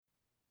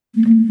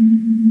Welcome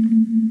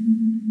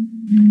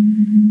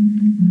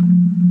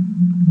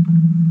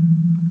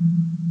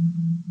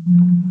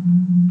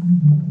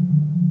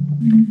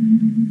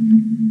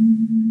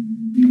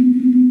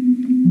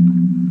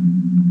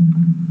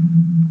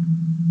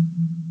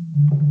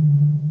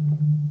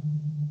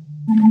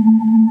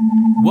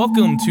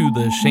to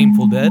The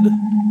Shameful Dead,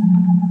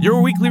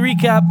 your weekly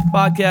recap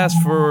podcast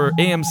for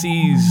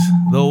AMC's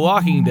The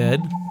Walking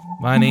Dead.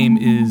 My name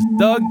is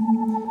Doug.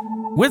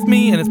 With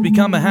me, and it's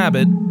become a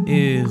habit,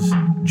 is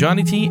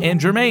Johnny T and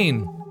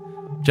Jermaine.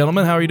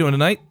 Gentlemen, how are you doing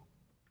tonight?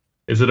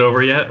 Is it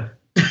over yet?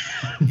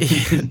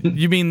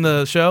 You mean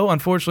the show?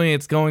 Unfortunately,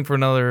 it's going for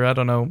another,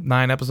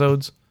 9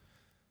 episodes.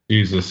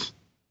 Jesus.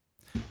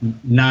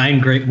 9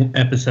 great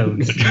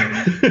episodes.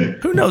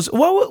 Who knows?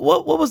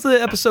 What was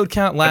the episode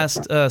count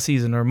last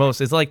season or most?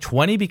 It's like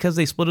 20 because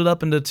they split it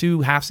up into 2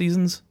 half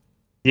seasons?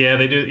 Yeah,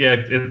 they do. Yeah,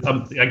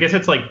 I guess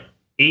it's like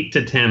 8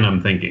 to 10, I'm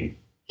thinking.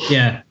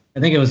 Yeah, I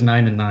think it was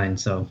 9 and 9.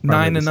 So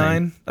 9 and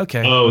 9?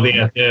 Okay. Oh,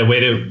 yeah. Way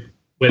to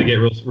get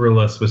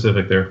real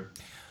specific there.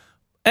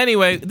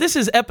 Anyway, this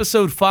is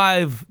episode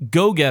 5,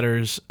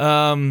 Go-Getters.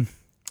 I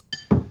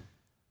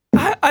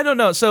don't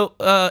know. So,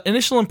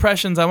 initial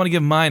impressions, I want to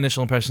give my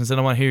initial impressions, and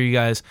I want to hear you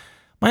guys.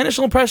 My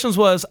initial impressions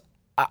was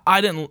I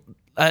didn't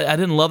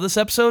love this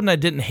episode, and I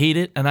didn't hate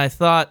it, and I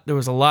thought there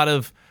was a lot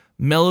of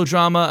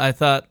melodrama. I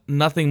thought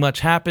nothing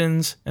much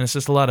happens, and it's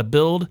just a lot of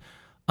build,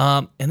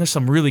 and there's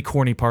some really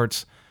corny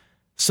parts.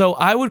 So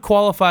I would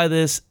qualify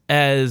this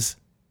as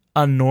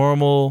a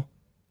normal,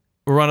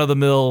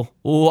 run-of-the-mill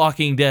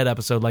Walking Dead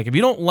episode. Like, if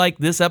you don't like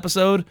this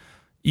episode,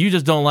 you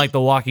just don't like The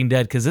Walking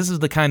Dead, because this is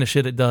the kind of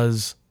shit it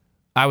does,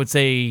 I would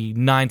say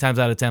 9 times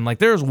out of 10. Like,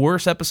 there's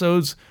worse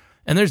episodes,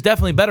 and there's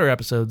definitely better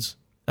episodes,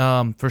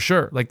 for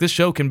sure. Like, this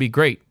show can be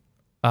great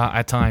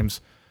at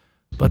times,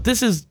 but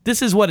this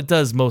is what it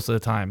does most of the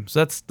time. So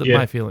that's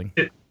my feeling.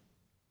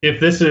 If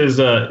this is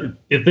a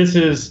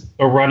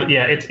run,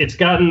 yeah, it's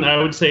gotten. I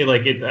would say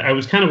I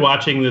was kind of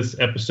watching this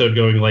episode,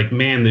 going like,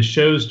 man, this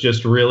show's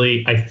just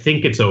really. I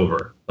think it's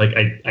over. Like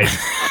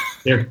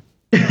there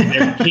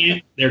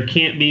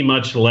can't be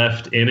much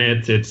left in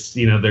it. It's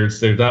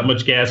there's not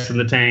much gas in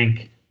the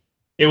tank.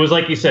 It was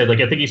like you said,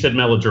 like I think you said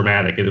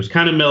melodramatic. It was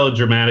kind of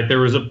melodramatic. There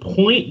was a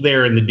point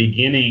there in the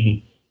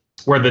beginning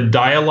where the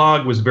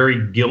dialogue was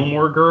very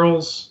Gilmore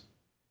Girls.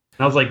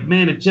 And I was like,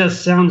 man, it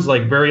just sounds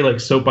like very like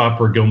soap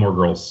opera Gilmore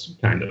Girls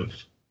kind of.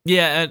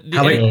 Yeah.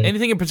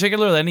 Anything in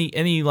particular?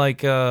 Any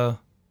like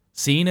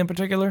scene in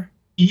particular?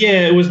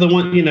 Yeah, it was the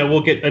one.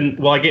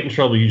 I get in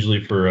trouble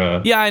usually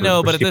for. Yeah, I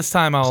know, but at this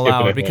time I'll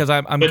allow it because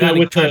I'm kind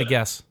of trying to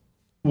guess.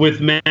 With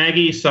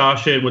Maggie,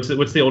 Sasha, what's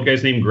the old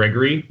guy's name?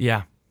 Gregory.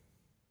 Yeah.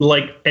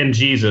 And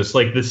Jesus,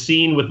 like the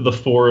scene with the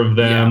 4 of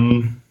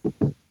them.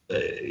 Yeah.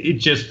 It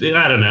just,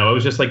 I don't know. It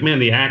was just like, man,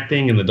 the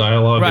acting and the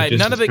dialogue. Right.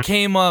 None of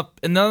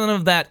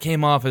that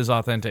came off as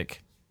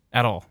authentic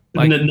at all.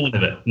 Like, none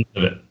of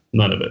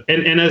it.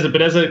 And as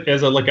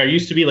a like, I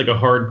used to be like a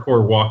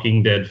hardcore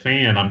Walking Dead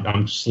fan.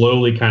 I'm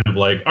slowly kind of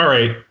like, all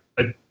right,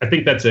 I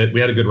think that's it. We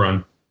had a good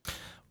run.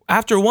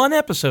 After one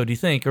episode, you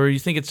think, or you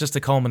think it's just a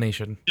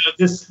culmination?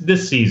 This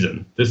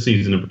season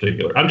in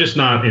particular, I'm just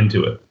not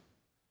into it.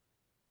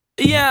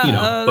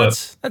 Yeah,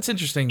 that's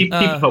interesting. Keep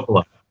hope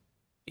alive.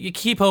 You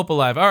keep hope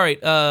alive. All right,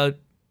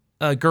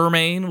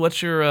 Germaine,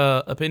 what's your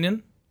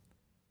opinion?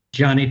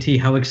 Johnny T,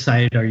 how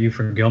excited are you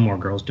for Gilmore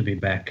Girls to be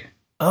back?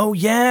 Oh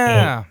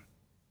yeah.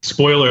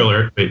 Spoiler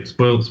alert! Wait,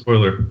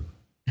 spoiler.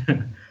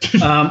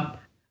 I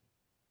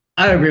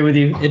agree with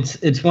you.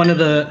 It's one of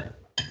the.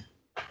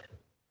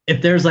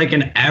 If there's like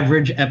an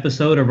average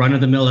episode, a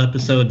run-of-the-mill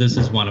episode, this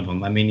is one of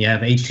them. I mean, you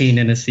have 18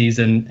 in a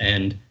season,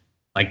 and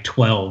like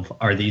 12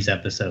 are these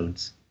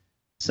episodes.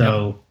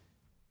 So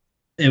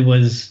It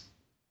was.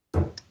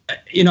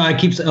 I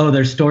keep saying,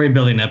 there's story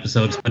building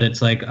episodes, but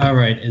it's like, all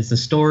right, is the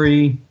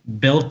story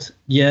built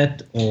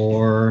yet,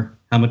 or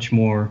how much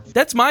more?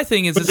 That's my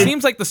thing. It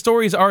seems like the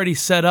story's already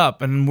set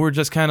up, and we're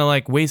just kind of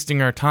like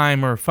wasting our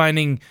time or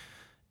finding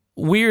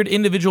weird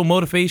individual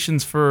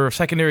motivations for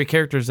secondary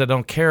characters that I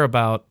don't care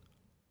about.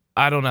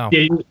 I don't know.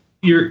 Yeah,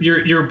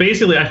 you're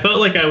basically. I felt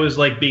like I was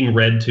like being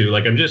read to.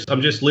 Like I'm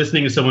just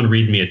listening to someone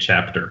read me a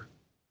chapter.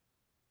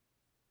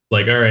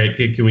 Like, all right,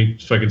 can we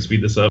fucking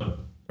speed this up?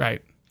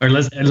 Right. Or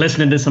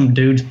listening to some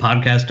dude's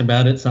podcast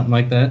about it, something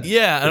like that.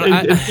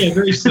 Yeah,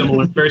 very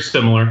similar. Very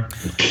similar.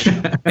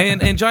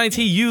 And Johnny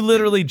T, you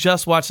literally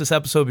just watched this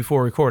episode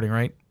before recording,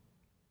 right?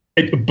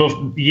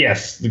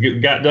 Yes,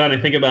 got done.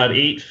 I think about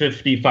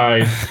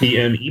 8:55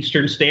 p.m.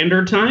 Eastern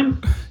Standard Time.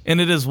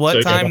 And it is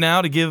what time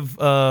now to give?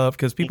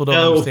 Because people don't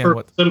understand for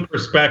what. Some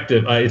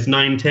perspective, it's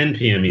 9:10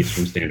 p.m.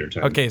 Eastern Standard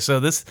Time. Okay, so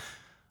this,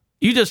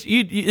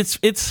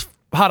 it's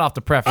hot off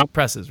the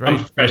presses, right?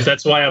 I'm fresh.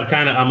 That's why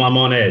I'm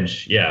on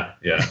edge. Yeah.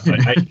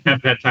 I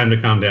haven't had time to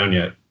calm down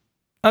yet.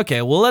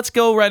 Okay, well, let's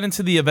go right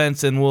into the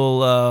events, and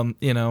we'll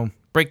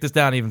break this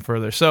down even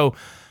further. So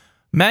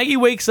Maggie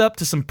wakes up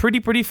to some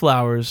pretty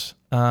flowers,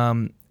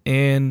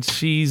 and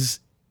she's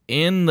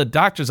in the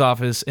doctor's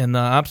office, and the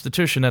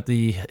obstetrician at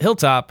the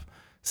Hilltop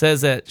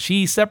says that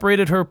she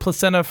separated her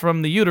placenta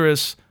from the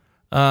uterus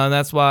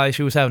That's why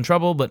she was having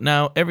trouble, but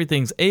now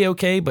everything's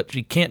A-okay, but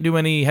she can't do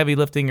any heavy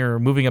lifting or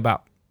moving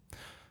about.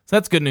 So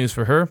that's good news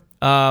for her.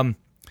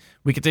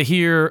 We get to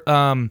hear,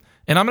 and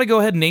I'm going to go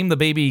ahead and name the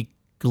baby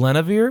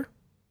Guinevere.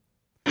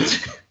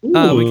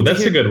 Ooh,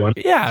 that's a good one.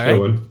 Yeah, right? Good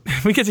one.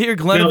 We get to hear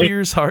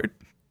Guinevere's heart.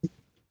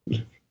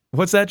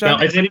 What's that, John?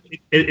 Now,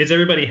 is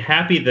everybody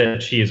happy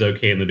that she is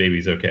okay and the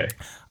baby's okay?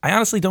 I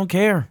honestly don't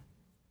care.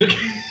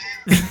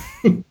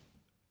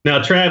 Now,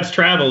 Trav's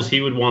travels.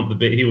 He would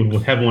want he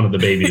would have one of the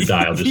babies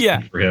die. I'll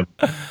just for him.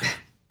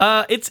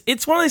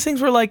 It's one of these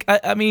things where, like,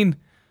 I'm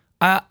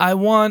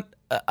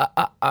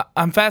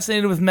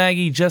fascinated with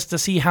Maggie just to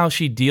see how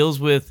she deals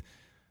with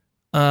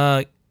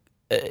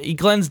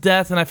Glenn's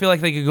death, and I feel like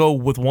they could go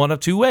with one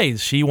of two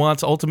ways. She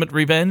wants ultimate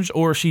revenge,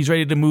 or she's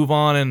ready to move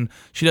on and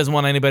she doesn't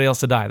want anybody else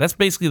to die. That's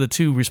basically the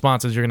two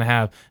responses you're going to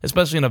have,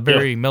 especially in a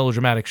very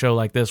melodramatic show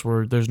like this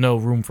where there's no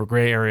room for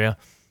gray area.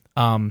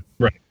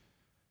 Right.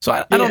 So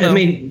I don't know. I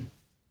mean,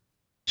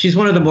 she's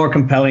one of the more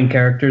compelling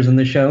characters in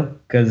the show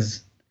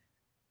because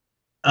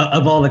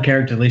of all the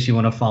characters, at least you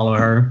want to follow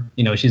her.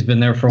 You know, she's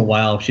been there for a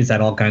while. She's had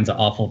all kinds of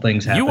awful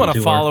things happen. You want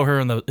to follow her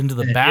into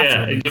the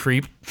bathroom, you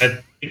creep.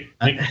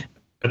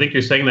 I think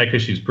you're saying that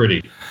because she's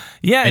pretty.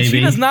 Yeah, and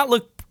she does not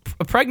look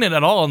pregnant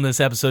at all in this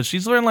episode.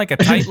 She's wearing like a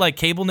tight, like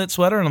cable knit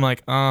sweater, and I'm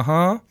like,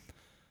 I'm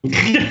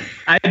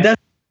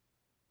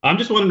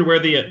just wondering where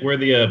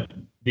the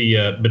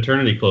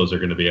maternity clothes are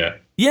going to be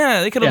at.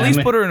 Yeah, they could at least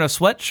put her in a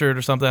sweatshirt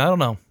or something. I don't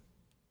know.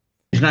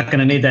 She's not going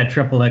to need that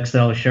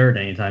XXL shirt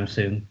anytime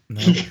soon.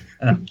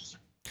 No.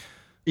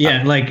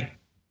 Like,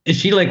 is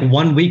she like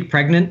 1 week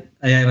pregnant?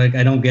 I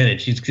don't get it.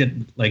 She's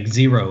like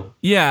 0.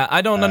 Yeah,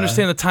 I don't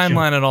understand the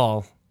timeline at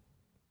all.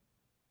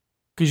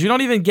 Because you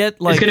don't even get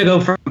like... It's going to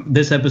go from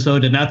this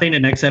episode to nothing. The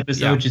next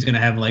episode, she's going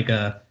to have like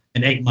an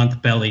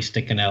 8-month belly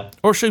sticking out.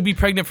 Or she'll be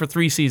pregnant for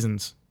 3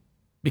 seasons.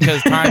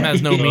 Because time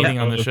has no meaning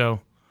on the show.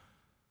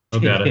 Oh,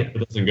 got it.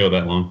 It doesn't go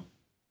that long.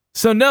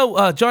 So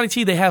no, Johnny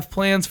T, they have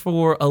plans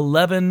for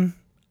 11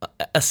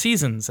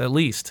 seasons at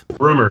least.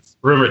 Rumor.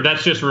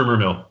 That's just rumor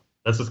mill.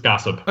 That's just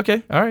gossip.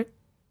 Okay, all right.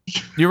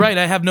 You're right.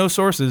 I have no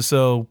sources,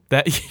 so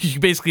that you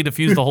basically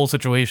diffused the whole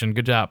situation.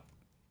 Good job.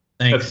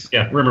 Thanks.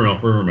 Rumor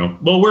mill.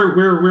 Well,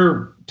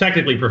 we're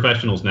technically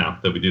professionals now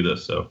that we do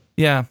this. So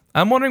yeah,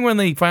 I'm wondering when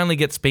they finally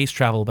get space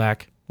travel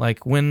back.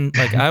 Like when,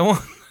 like I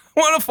want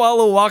to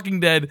follow Walking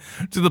Dead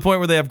to the point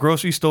where they have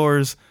grocery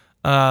stores.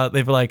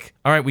 They've like,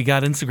 all right, we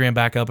got Instagram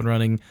back up and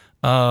running.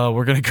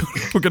 We're gonna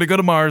go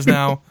to Mars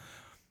now.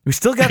 We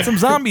still got some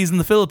zombies in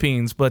the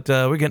Philippines, but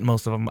we're getting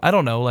most of them. I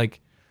don't know,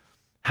 like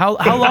how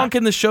long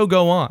can the show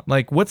go on?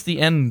 Like, what's the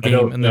end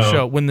game in the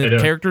show when the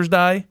characters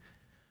die?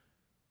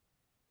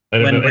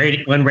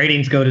 When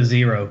ratings go to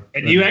 0.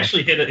 And you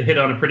actually hit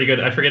on a pretty good.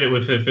 I forget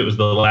if it was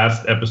the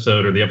last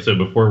episode or the episode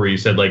before where you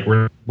said like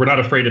we're not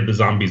afraid of the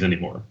zombies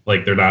anymore.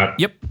 Like they're not.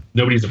 Yep.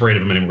 Nobody's afraid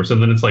of them anymore. So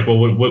then it's like, well,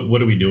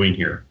 what are we doing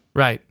here?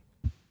 Right.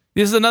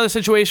 This is another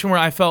situation where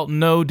I felt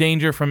no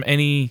danger from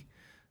any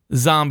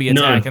zombie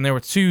attack, and there were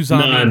 2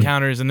 zombie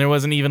encounters, and there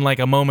wasn't even like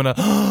a moment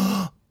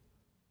of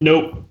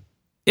nope.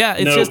 Yeah,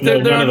 it's just they're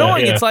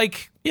annoying. It's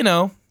like, you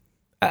know,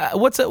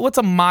 what's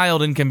a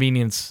mild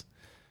inconvenience?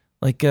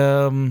 Like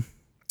I don't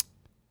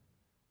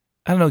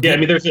know. Yeah, I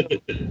mean,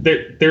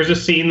 there's a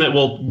scene that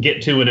we'll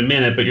get to in a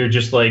minute, but you're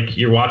just like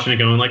you're watching it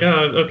going like,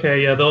 oh,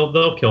 okay, yeah,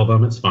 they'll kill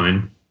them. It's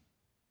fine.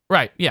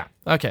 Right. Yeah.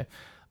 Okay.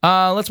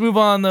 Let's move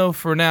on though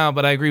for now,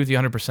 but I agree with you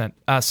 100%.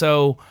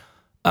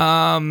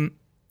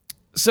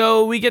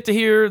 So we get to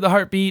hear the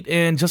heartbeat,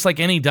 and just like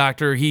any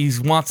doctor, he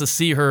wants to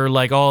see her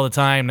like all the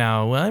time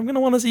now. Well, I'm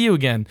gonna want to see you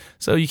again,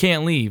 so you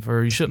can't leave,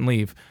 or you shouldn't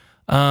leave.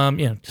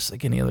 Just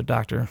like any other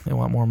doctor, they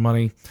want more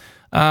money.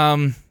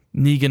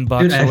 Negan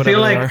bucks. Dude, or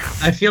whatever they are.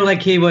 I feel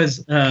like he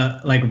was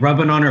like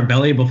rubbing on her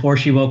belly before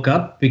she woke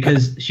up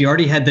because she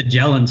already had the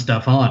gel and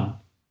stuff on,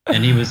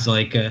 and he was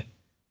like, "Yeah,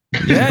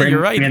 you're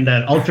right." And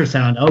that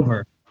ultrasound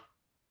over.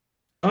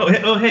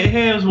 Oh,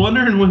 hey! I was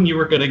wondering when you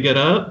were gonna get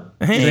up.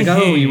 Hey,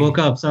 like, oh, you woke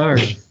up.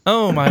 Sorry.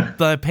 Oh,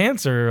 my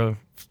pants are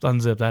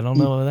unzipped. I don't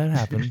know how that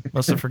happened.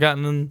 Must have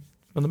forgotten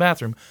from the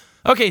bathroom.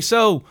 Okay,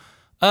 so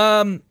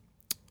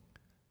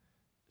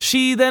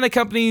she then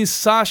accompanies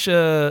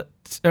Sasha,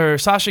 or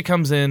Sasha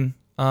comes in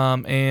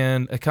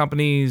and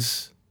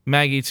accompanies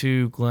Maggie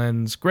to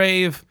Glenn's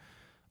grave.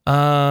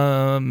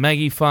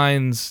 Maggie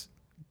finds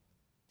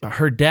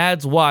her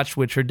dad's watch,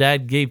 which her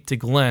dad gave to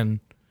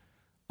Glenn.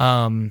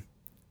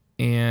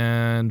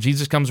 And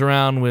Jesus comes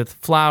around with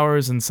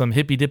flowers and some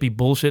hippy-dippy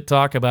bullshit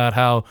talk about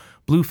how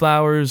blue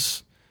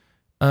flowers,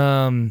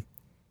 give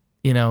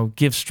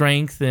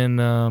strength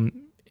and,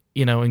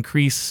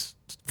 increase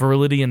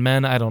virility in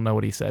men. I don't know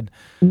what he said.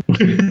 But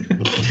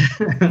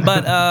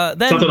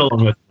then... Something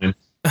along those lines.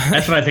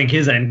 That's what I think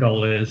his end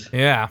goal is.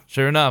 Yeah,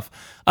 sure enough.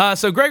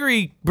 So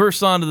Gregory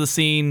bursts onto the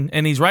scene,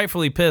 and he's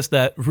rightfully pissed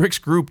that Rick's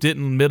group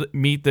didn't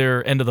meet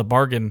their end of the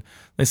bargain.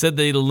 They said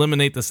they'd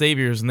eliminate the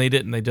saviors, and they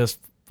didn't. They just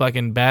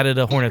fucking batted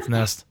a hornet's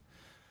nest.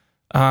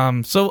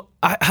 So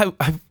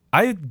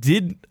I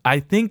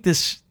think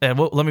this.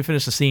 Well, let me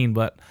finish the scene.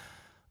 But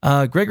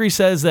Gregory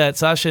says that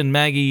Sasha and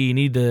Maggie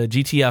need the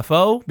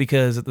GTFO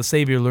because the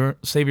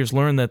Saviors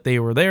learned that they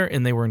were there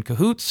and they were in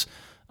cahoots.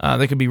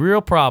 There could be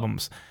real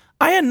problems.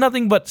 I had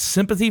nothing but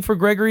sympathy for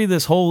Gregory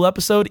this whole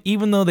episode,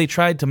 even though they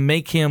tried to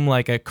make him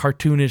like a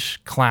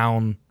cartoonish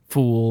clown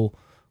fool,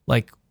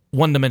 like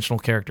one-dimensional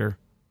character.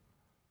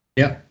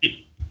 Yeah.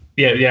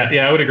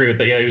 Yeah, I would agree with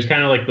that. Yeah, he was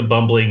kind of like the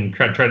bumbling,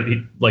 try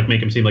to like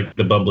make him seem like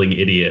the bumbling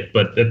idiot.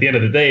 But at the end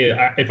of the day,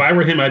 if I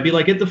were him, I'd be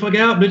like, get the fuck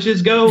out,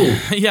 bitches, go.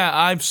 Yeah,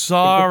 I'm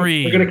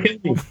sorry. They're going to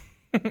kill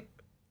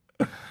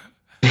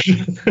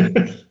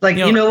me. Like,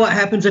 you know what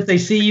happens if they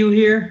see you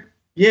here?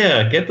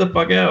 Yeah, get the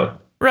fuck out.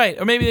 Right,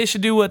 or maybe they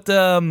should do what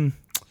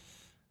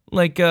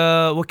what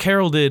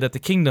Carol did at the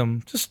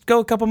Kingdom. Just go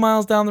a couple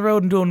miles down the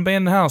road and do an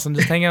abandoned house and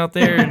just hang out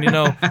there, and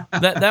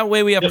that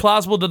way we have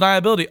plausible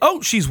deniability.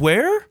 Oh, she's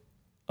where?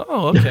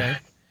 Oh, okay.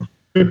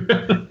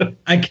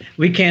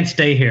 We can't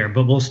stay here,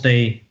 but we'll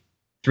stay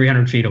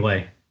 300 feet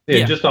away.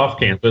 Yeah, just off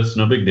campus,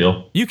 no big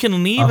deal. You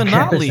can leave and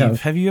not leave. House.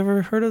 Have you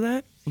ever heard of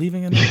that?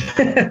 Leaving and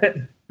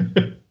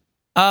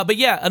not but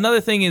yeah, another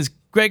thing is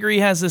Gregory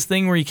has this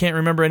thing where he can't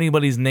remember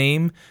anybody's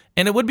name,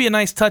 and it would be a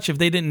nice touch if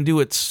they didn't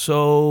do it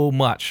so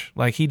much.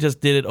 Like he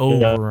just did it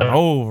over and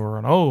over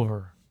and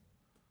over.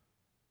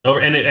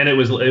 And it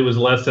was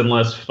less and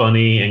less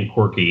funny and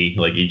quirky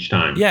like each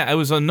time. Yeah, it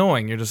was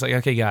annoying. You're just like,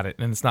 okay, got it,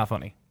 and it's not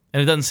funny,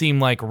 and it doesn't seem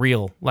like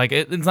real. Like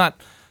it's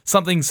not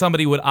something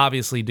somebody would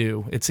obviously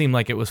do. It seemed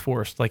like it was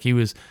forced. Like he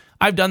was.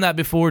 I've done that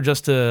before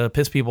just to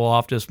piss people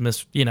off. Just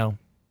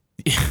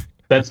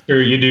That's true.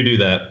 You do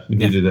that.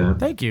 You do that.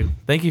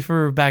 Thank you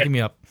for backing me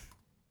up.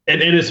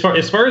 And as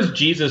far as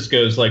Jesus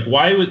goes, like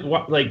why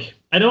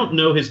I don't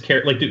know his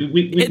character. Like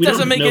it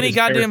doesn't make any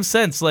goddamn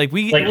sense. Like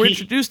we're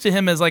introduced to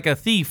him as like a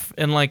thief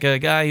and like a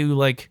guy who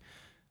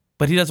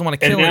but he doesn't want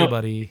to kill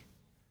anybody.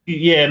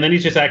 Yeah, and then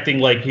he's just acting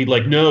like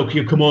no,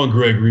 come on,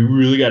 Gregory, we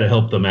really got to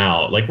help them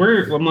out. Like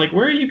where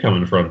are you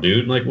coming from,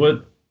 dude? Like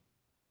what?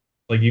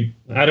 Like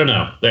I don't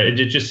know. It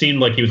just seemed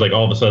like he was like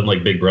all of a sudden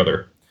like Big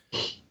Brother.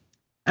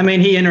 I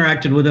mean, he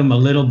interacted with him a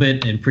little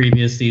bit in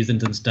previous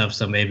seasons and stuff,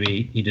 so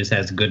maybe he just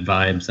has good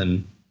vibes,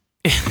 and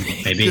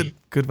maybe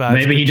good vibes.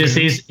 Maybe he just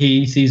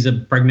sees a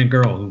pregnant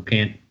girl who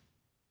can't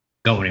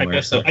go anywhere. I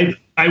guess so.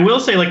 I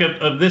will say, like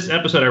of this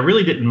episode, I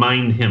really didn't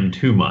mind him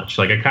too much.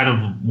 Like I kind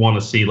of want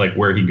to see like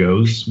where he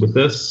goes with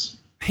this.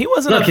 He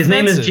wasn't. Look, his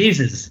name is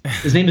Jesus.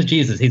 His name is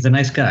Jesus. He's a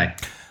nice guy.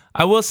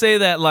 I will say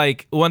that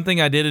like one thing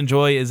I did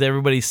enjoy is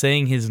everybody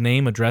saying his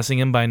name, addressing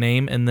him by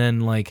name, and then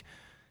like.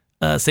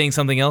 Saying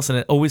something else, and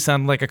it always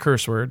sounded like a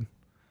curse word.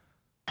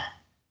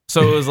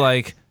 So it was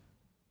like,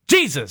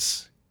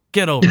 Jesus,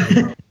 get over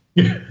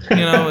it.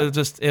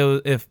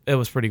 It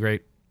was pretty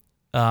great.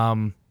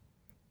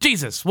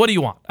 Jesus, what do you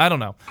want? I don't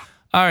know.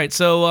 All right,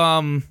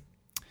 so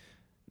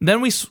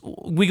then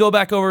we go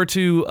back over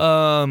to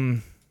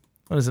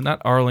what is it?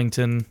 Not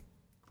Arlington,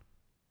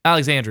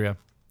 Alexandria,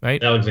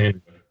 right?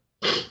 Alexandria.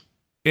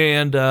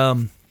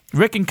 And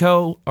Rick and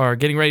co are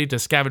getting ready to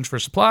scavenge for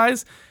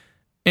supplies.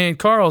 And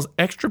Carl's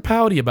extra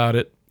pouty about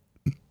it.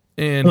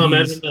 And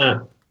imagine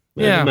that.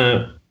 Imagine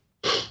that.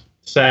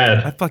 Sad.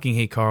 I fucking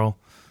hate Carl.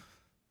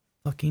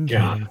 Fucking hate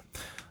him.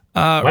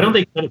 Why don't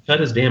they cut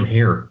his damn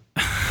hair?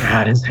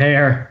 God, his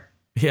hair.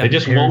 Yeah, they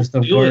just won't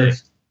do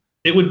it.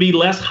 It would be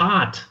less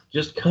hot.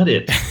 Just cut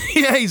it.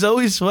 Yeah, he's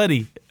always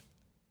sweaty.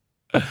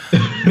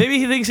 Maybe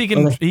he thinks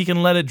he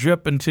can let it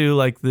drip into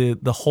like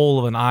the hole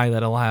of an eye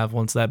that he'll have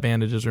once that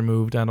bandage is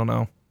removed. I don't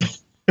know.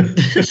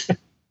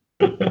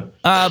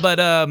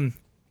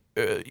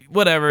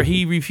 Whatever.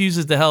 He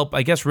refuses to help.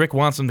 I guess Rick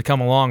wants him to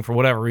come along for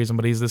whatever reason,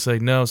 but he's just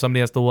like, no,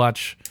 somebody has to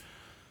watch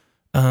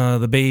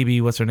the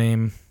baby. What's her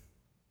name?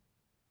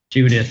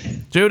 Judith.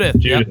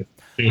 Yep.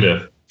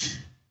 Judith.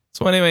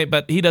 So anyway,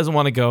 but he doesn't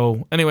want to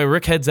go. Anyway,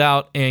 Rick heads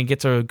out and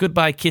gets a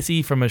goodbye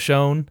kissy from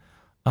Michonne.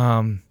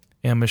 And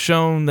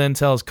Michonne then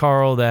tells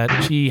Carl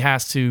that she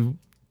has to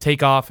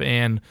take off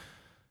and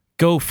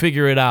go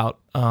figure it out,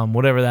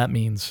 whatever that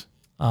means.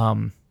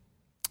 So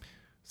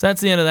that's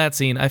the end of that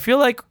scene. I feel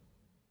like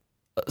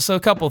a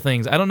couple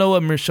things. I don't know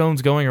what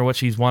Michonne's going or what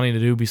she's wanting to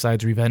do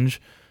besides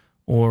revenge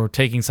or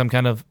taking some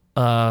kind of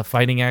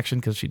fighting action,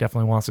 because she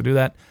definitely wants to do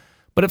that.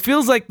 But it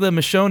feels like the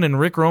Michonne and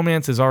Rick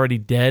romance is already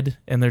dead,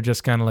 and they're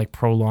just kind of like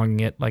prolonging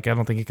it. Like I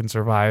don't think it can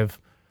survive.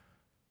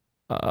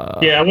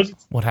 I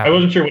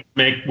wasn't sure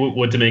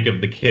what to make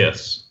of the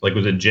kiss. Like,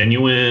 was it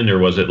genuine, or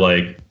was it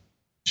like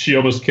she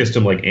almost kissed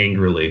him like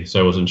angrily? So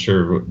I wasn't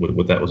sure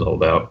what that was all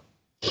about.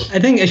 I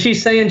think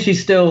she's saying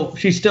she's still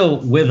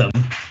with him,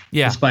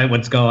 despite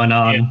what's going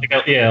on.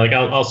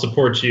 I'll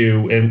support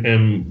you,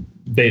 and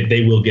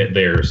they will get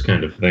theirs,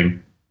 kind of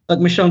thing. Look,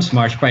 Michonne's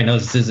smart. She probably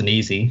knows this isn't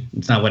easy.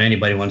 It's not what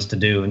anybody wants to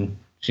do, and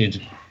she's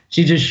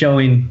just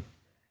showing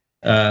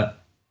that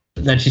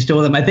she's still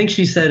with him. I think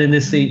she said in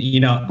this scene,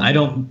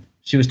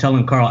 She was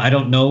telling Carl, I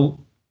don't know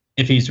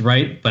if he's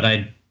right, but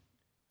I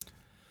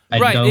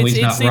know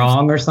he's not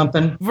wrong or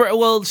something.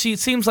 Well, she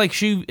seems like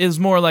she is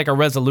more like a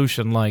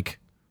resolution, like,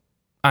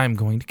 I'm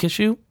going to kiss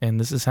you, and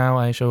this is how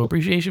I show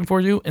appreciation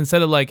for you,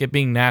 instead of like it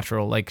being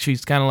natural. Like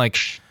she's kind of like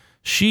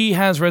she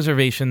has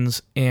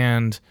reservations,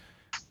 and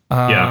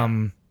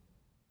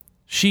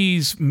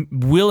she's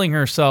willing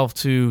herself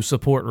to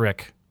support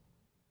Rick.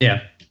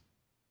 Yeah.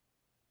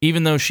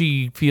 Even though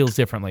she feels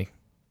differently.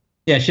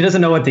 Yeah, she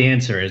doesn't know what the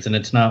answer is, and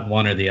it's not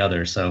one or the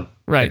other. So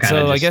right.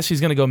 So I guess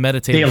she's going to go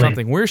meditate or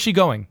something. Where's she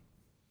going?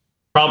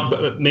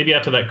 Probably maybe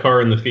out to that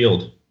car in the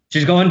field.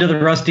 She's going to the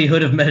rusty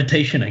hood of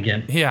meditation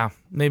again. Yeah,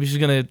 maybe she's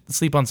going to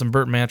sleep on some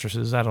burnt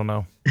mattresses. I don't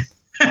know.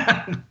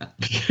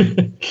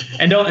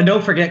 and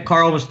don't forget,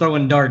 Carl was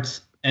throwing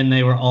darts, and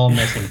they were all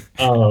missing.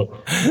 Oh,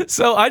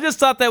 so I just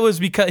thought that was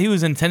because he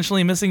was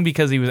intentionally missing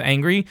because he was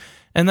angry.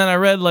 And then I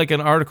read like an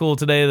article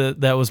today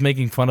that was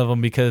making fun of him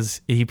because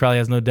he probably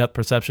has no depth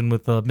perception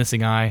with the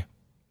missing eye.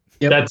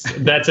 Yep.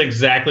 That's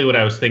exactly what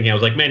I was thinking. I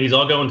was like, man, he's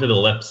all going to the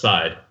left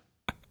side.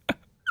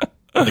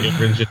 I think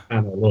Grin's just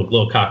kind of a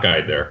little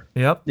cockeyed there.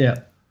 Yep. Yeah.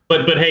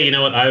 But hey, you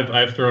know what?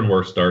 I've thrown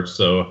worse darts,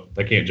 so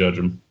I can't judge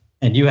him.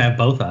 And you have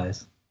both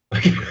eyes.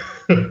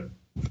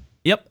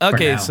 Yep.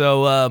 Okay.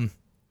 So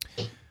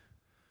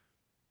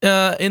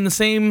in the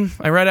same,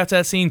 right after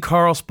that scene,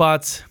 Carl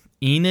spots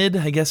Enid,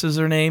 I guess is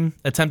her name,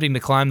 attempting to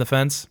climb the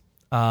fence.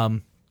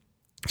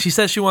 She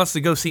says she wants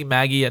to go see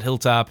Maggie at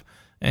Hilltop,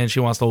 and she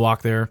wants to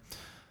walk there.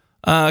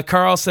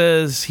 Carl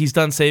says he's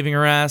done saving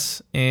her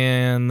ass,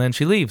 and then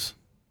she leaves.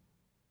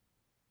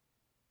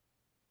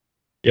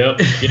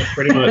 Yep,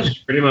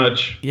 pretty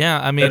much.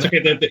 Yeah, I mean, that's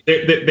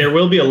okay. There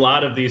will be a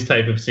lot of these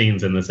type of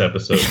scenes in this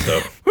episode.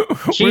 So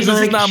she's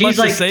not much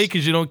to say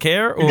because you don't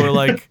care, or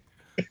like,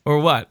 or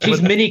what?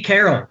 She's Minnie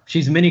Carroll.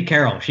 She's Minnie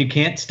Carroll. She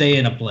can't stay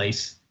in a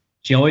place.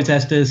 She always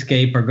has to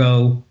escape or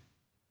go.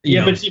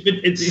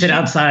 Sit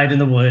outside in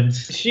the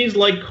woods. She's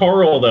like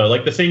Carl, though,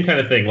 like the same kind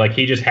of thing. Like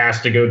he just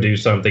has to go do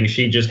something.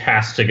 She just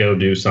has to go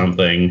do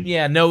something.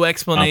 Yeah, no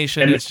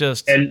explanation. It's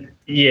just and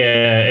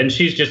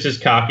she's just as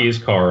cocky as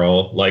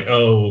Carl. Like,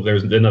 oh,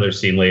 there's another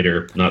scene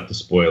later. Not to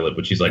spoil it,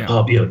 but she's like,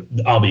 I'll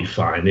be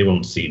fine. They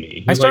won't see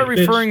me. I start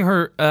referring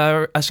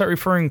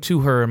to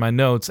her in my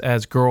notes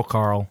as Girl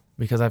Carl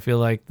because I feel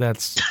like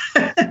that's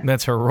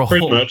her role.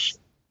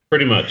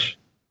 Pretty much.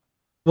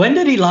 When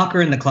did he lock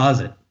her in the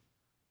closet?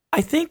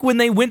 I think when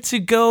they went to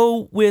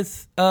go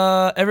with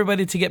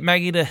everybody to get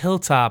Maggie to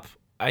Hilltop,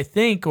 I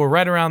think, or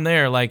right around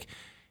there, like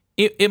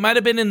it might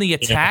have been in the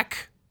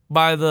attack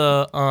by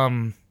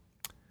the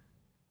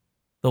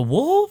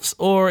wolves,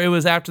 or it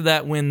was after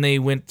that when they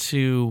went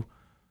to.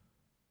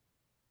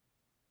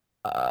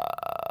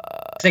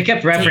 They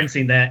kept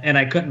referencing that, and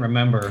I couldn't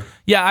remember.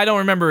 Yeah, I don't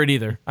remember it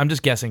either. I'm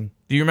just guessing.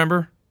 Do you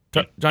remember?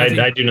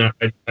 I do not.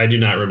 I do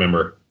not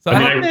remember. So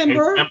I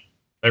remember.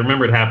 I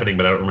remember it happening,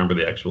 but I don't remember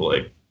the actual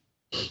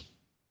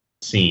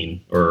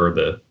scene or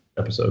the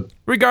episode.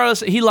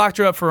 Regardless, he locked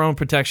her up for her own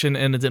protection,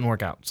 and it didn't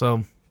work out.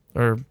 So,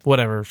 or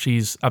whatever.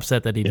 She's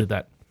upset that he did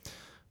that.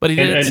 But he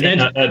did.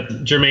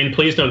 Jermaine,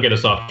 please don't get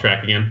us off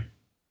track again.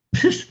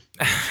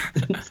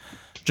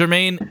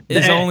 Jermaine,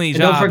 his only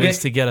job is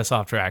to get us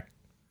off track.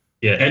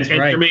 Yeah, and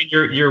right. Jermaine,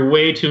 you're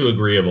way too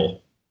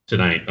agreeable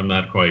tonight. I'm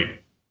not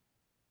quite.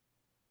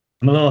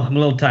 I'm a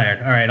little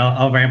tired. All right,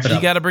 I'll ramp it up.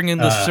 You got to bring in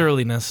the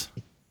surliness.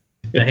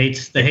 The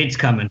hate's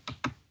coming.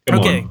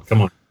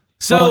 Come on.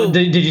 So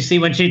did you see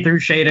when she threw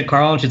shade at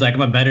Carl and she's like,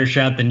 I'm a better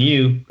shot than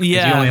you?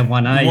 Yeah. You only have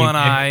one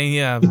eye.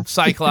 Yeah.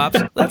 Cyclops.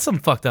 That's some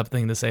fucked up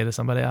thing to say to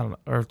somebody. I don't know.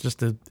 Or just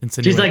to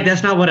insinuate. She's like,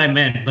 that's not what I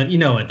meant, but you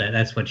know what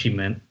that's what she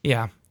meant.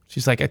 Yeah.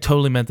 She's like, I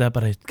totally meant that,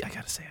 but I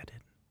gotta say I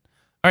did.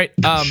 All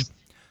right.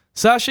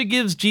 Sasha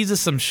gives Jesus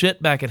some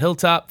shit back at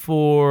Hilltop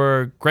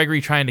for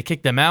Gregory trying to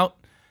kick them out.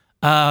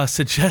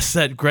 Suggests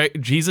that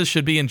Jesus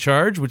should be in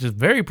charge, which is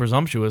very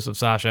presumptuous of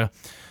Sasha.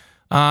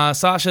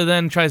 Sasha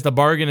then tries to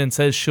bargain and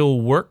says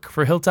she'll work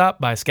for Hilltop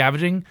by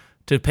scavenging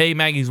to pay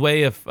Maggie's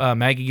way if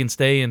Maggie can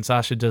stay, and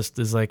Sasha just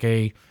is like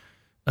a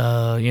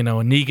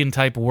Negan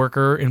type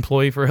worker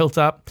employee for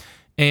Hilltop.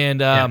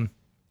 And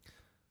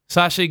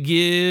Sasha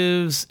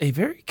gives a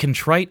very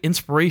contrite,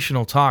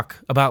 inspirational talk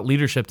about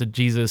leadership to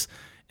Jesus,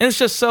 and it's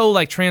just so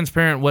like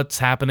transparent what's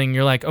happening.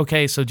 You're like,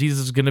 okay, so Jesus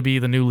is going to be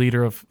the new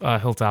leader of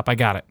Hilltop. I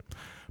got it.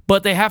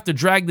 But they have to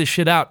drag this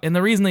shit out, and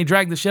the reason they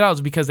drag this shit out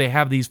is because they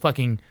have these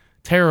fucking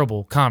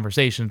terrible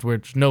conversations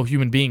which no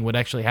human being would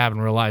actually have in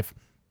real life.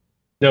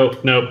 Nope.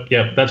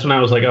 Yeah, that's when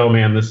I was like, oh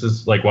man, this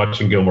is like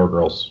watching Gilmore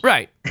Girls.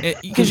 Right.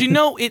 Because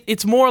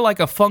it's more like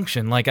a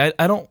function. Like I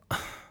don't.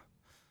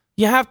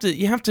 You have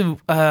to.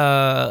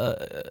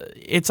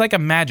 It's like a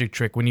magic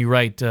trick when you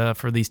write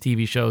for these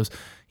TV shows.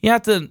 You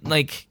have to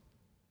like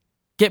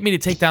get me to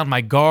take down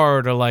my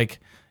guard, or like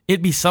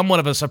it'd be somewhat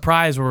of a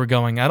surprise where we're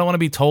going. I don't want to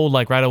be told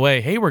like right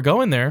away, hey, we're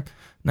going there.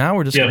 Now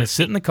we're just going to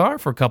sit in the car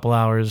for a couple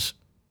hours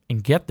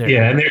and get there.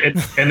 Yeah,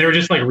 and they were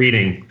just like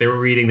reading. They were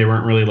reading. They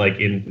weren't really like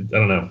in. I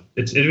don't know.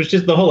 It was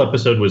just the whole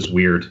episode was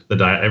weird. The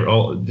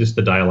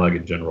dialogue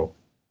in general.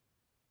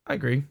 I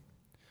agree.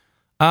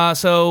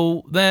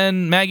 So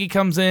then Maggie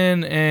comes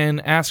in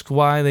and asks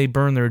why they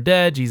burn their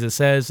dead. Jesus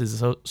says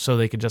is so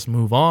they could just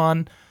move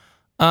on.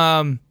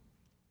 And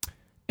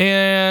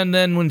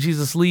then when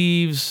Jesus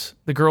leaves,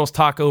 the girls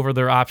talk over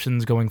their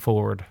options going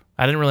forward.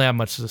 I didn't really have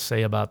much to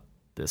say about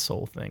this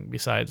whole thing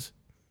besides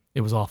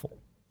It was awful.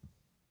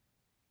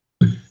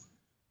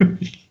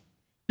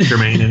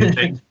 Jermaine,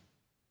 anything?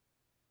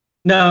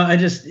 No, I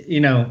just,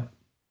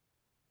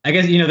 I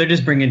guess, they're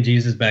just bringing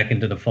Jesus back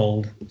into the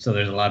fold. So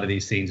there's a lot of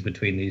these scenes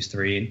between these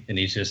three, and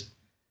he's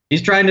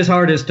trying his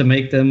hardest to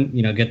make them,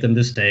 get them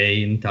to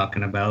stay, and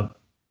talking about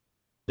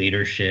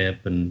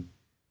leadership. And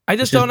I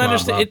just don't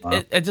understand.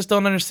 I just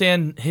don't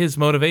understand his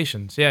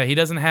motivations. Yeah, he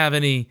doesn't have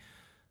any.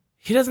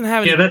 Yeah,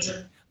 that's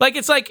like,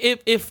 it's like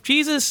if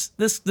Jesus,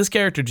 this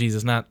character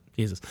Jesus, not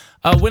Jesus,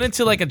 went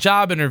into like a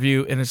job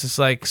interview, and it's just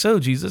like, so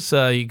Jesus,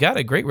 you got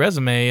a great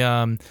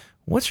resume.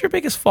 What's your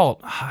biggest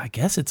fault? I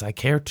guess I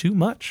care too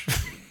much.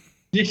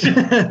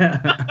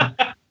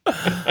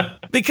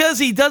 Because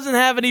he doesn't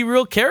have any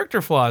real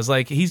character flaws.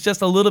 Like, he's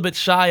just a little bit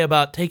shy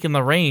about taking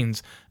the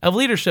reins of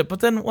leadership. But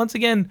then once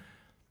again,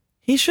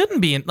 he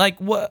shouldn't be in, like,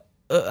 what?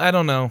 I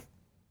don't know.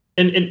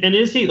 And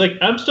is he, like,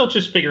 I'm still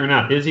just figuring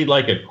out, is he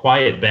like a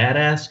quiet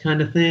badass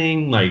kind of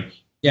thing? Like,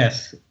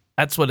 yes,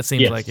 that's what it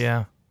seems like.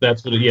 Yeah,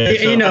 that's what. Yeah,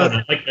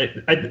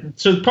 so,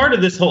 so part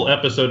of this whole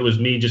episode was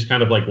me just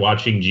kind of like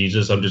watching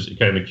Jesus. I'm just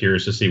kind of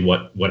curious to see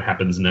what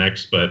happens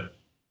next. But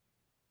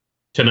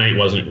tonight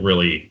wasn't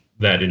really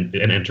that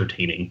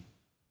entertaining.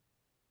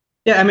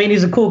 Yeah, I mean,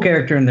 he's a cool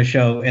character in the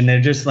show, and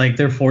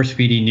they're force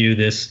feeding you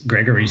this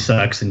Gregory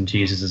sucks and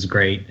Jesus is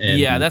great. And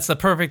yeah, that's the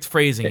perfect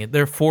phrasing.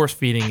 They're force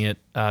feeding it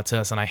to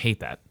us, and I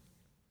hate that.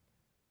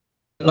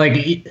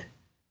 Like,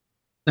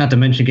 not to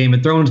mention Game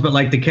of Thrones, but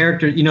like the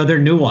character, they're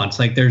nuanced.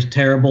 Like, there's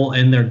terrible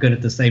and they're good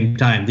at the same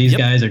time. These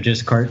guys are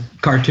just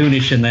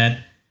cartoonish in that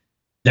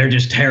they're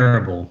just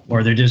terrible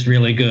or they're just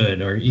really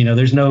good, or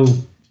there's no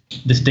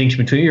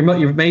distinction between.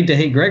 You're made to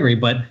hate Gregory,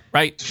 but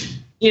right.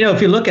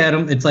 If you look at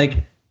him, it's like,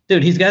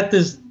 dude, he's got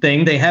this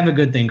thing. They have a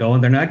good thing going.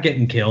 They're not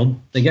getting killed.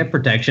 They get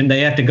protection. They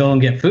have to go and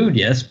get food,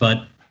 yes,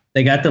 but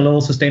they got the little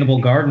sustainable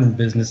garden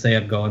business they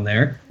have going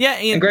there. Yeah,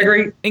 and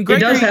Gregory, he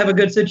does have a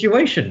good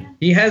situation.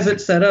 He has it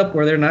set up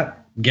where they're not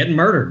getting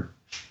murdered.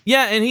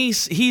 Yeah, and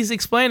he's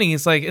explaining,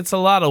 it's like, it's a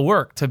lot of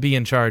work to be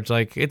in charge.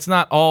 Like, it's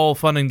not all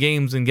fun and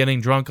games and getting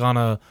drunk on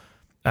a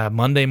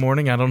Monday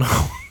morning. I don't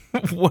know.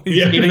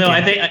 Even though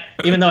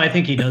I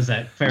think he does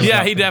that fairly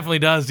often. He definitely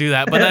does do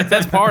that, but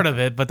that's part of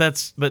it. But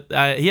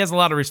he has a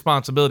lot of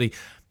responsibility.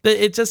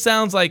 It just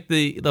sounds like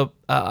the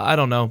I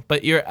don't know,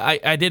 but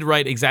I did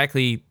write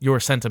exactly your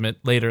sentiment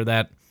later,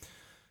 that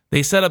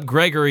they set up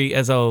Gregory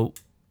as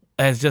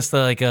just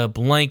like a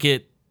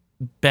blanket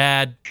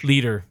bad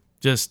leader,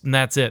 and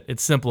that's it.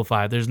 It's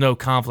simplified. There's no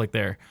conflict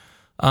there.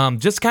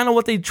 Just kind of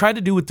what they tried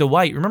to do with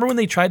Dwight. Remember when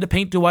they tried to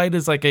paint Dwight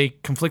as like a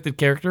conflicted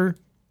character?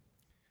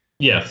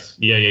 Yes.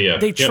 Yeah.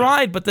 They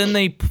tried, but then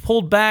they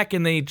pulled back,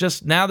 and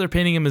now they're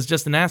painting him as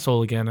just an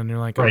asshole again, and you're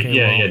like, right,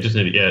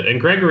 okay, And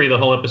Gregory, the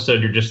whole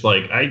episode, you're just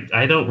like,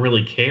 I don't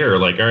really care.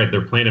 Like, all right,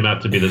 they're playing him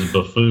out to be this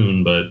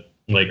buffoon, but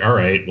like, all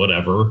right,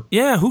 whatever.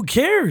 Yeah, who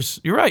cares?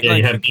 You're right. Yeah,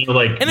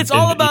 and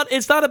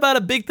it's not about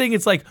a big thing.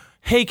 It's like,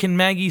 hey, can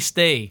Maggie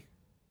stay?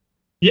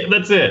 Yeah,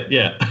 that's it.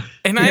 Yeah.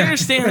 And I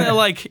understand that,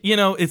 like,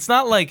 it's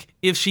not like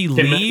if she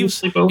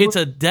leaves, it's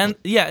a dent.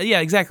 Yeah,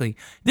 exactly.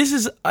 This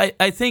is,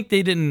 I think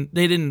they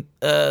didn't,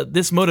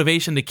 this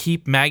motivation to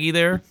keep Maggie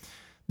there,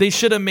 they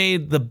should have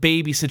made the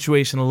baby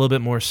situation a little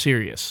bit more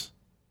serious.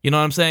 You know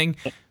what I'm saying?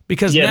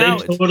 Because now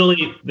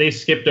they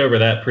skipped over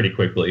that pretty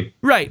quickly.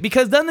 Right,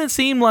 because then it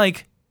seemed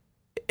like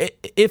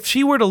if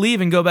she were to leave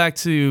and go back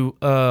to,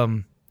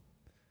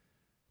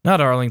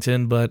 not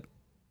Arlington, but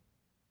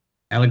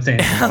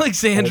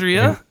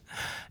Alexandria.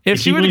 If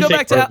she were to go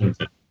back to,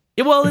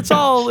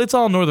 it's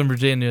all Northern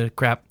Virginia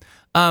crap.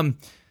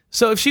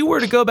 So if she were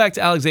to go back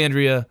to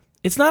Alexandria,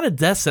 it's not a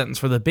death sentence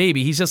for the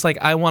baby. He's just like,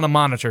 I want to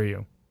monitor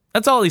you.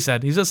 That's all he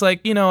said. He's just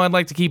like, I'd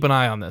like to keep an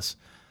eye on this.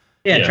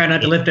 Yeah, try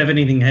not to lift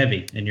anything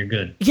heavy, and you're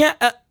good. Yeah,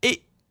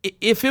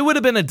 if it would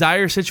have been a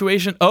dire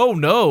situation, oh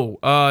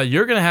no,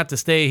 you're gonna have to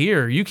stay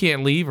here. You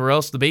can't leave, or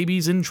else the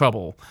baby's in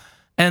trouble.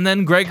 And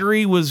then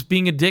Gregory was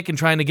being a dick and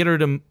trying to get her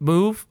to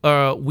move.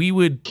 We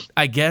would,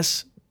 I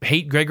guess,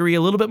 hate Gregory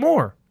a little bit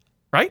more,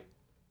 right?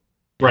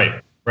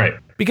 Right.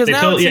 Because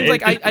now it seems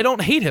like I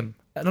don't hate him.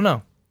 I don't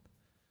know.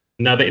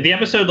 No, the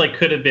episode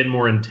could have been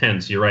more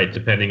intense. You're right,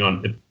 depending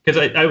on,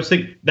 because I was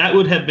thinking that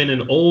would have been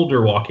an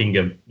older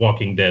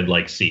Walking Dead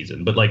like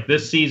season, but like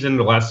this season,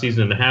 the last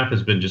season and a half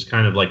has been just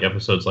kind of like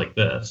episodes like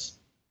this.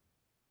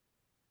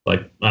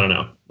 Like, I don't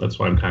know. That's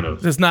why I'm kind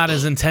of. It's not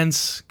as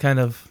intense, kind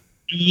of.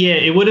 Yeah,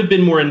 it would have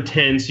been more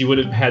intense. You would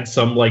have had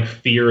some like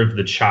fear of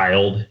the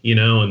child,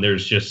 and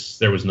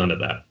there was none of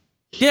that.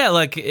 Yeah,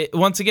 like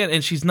once again,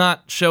 and she's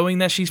not showing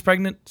that she's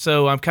pregnant,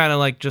 so I'm kind of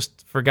like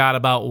just forgot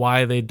about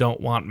why they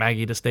don't want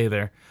Maggie to stay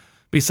there.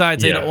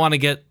 Besides, they don't want to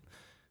get,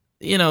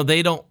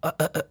 they don't.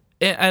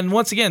 And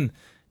once again,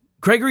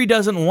 Gregory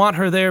doesn't want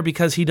her there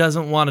because he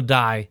doesn't want to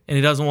die, and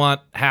he doesn't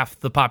want half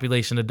the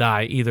population to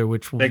die either,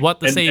 which is what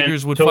the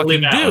Saviors would totally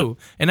fucking do.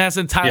 And that's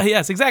entirely,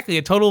 yes, exactly,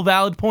 a total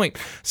valid point.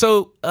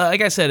 So,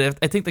 like I said,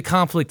 I think the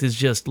conflict is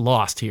just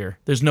lost here.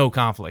 There's no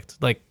conflict.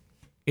 Like,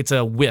 it's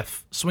a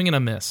whiff, swing and a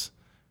miss.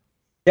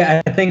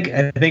 Yeah, I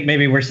think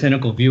maybe we're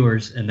cynical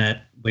viewers in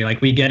that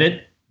we get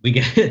it. we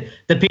get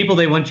the people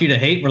they want you to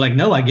hate. We're like,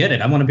 no, I get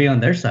it. I want to be on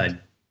their side.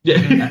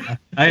 Yeah.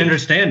 I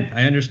understand.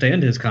 I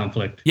understand his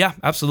conflict. Yeah,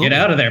 absolutely. Get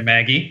out of there,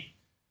 Maggie.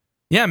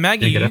 Yeah,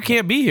 Maggie, you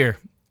can't be here.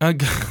 Yeah,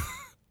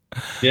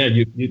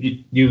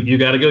 you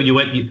got to go.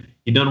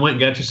 You done went and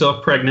got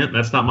yourself pregnant.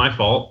 That's not my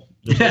fault.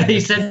 He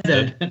said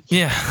that.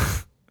 Yeah.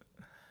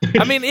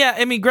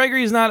 I mean,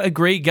 Gregory's not a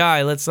great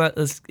guy.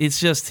 It's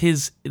just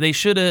they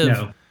should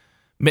have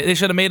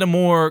made him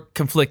more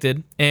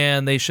conflicted,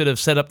 and they should have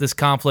set up this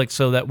conflict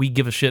so that we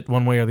give a shit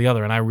one way or the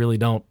other, and I really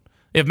don't.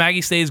 If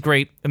Maggie stays,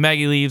 great. If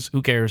Maggie leaves,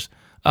 who cares?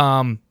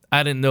 I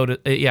didn't notice.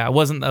 Yeah, it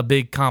wasn't a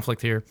big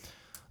conflict here.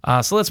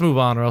 So let's move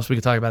on, or else we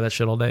could talk about that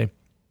shit all day.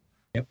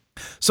 Yep.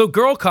 So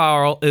girl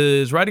Carl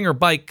is riding her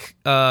bike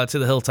to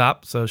the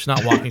hilltop, so she's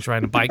not walking, she's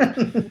riding a bike.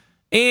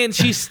 And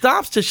she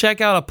stops to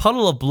check out a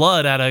puddle of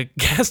blood at a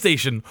gas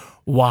station.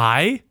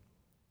 Why?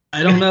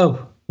 I don't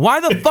know. Why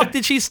the fuck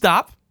did she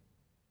stop?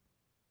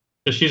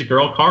 Because she's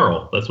Girl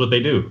Carl. That's what they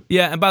do.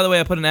 Yeah, and by the way,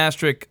 I put an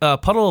asterisk.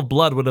 Puddle of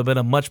Blood would have been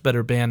a much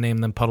better band name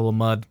than Puddle of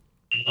Mud.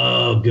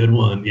 Oh, good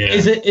one. Yeah.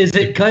 Is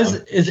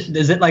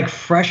it like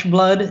fresh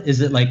blood?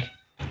 Is it like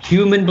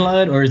human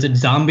blood, or is it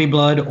zombie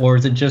blood, or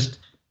is it just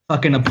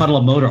fucking a puddle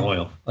of motor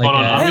oil? Like,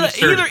 Hold on,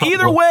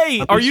 either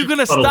way, are you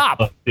gonna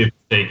stop? If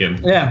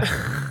taken.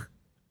 Yeah.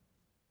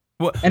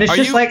 What, and it's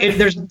just like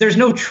there's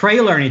no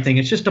trail or anything.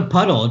 It's just a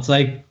puddle. It's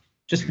like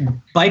just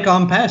bike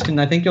on past, and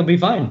I think you'll be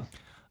fine.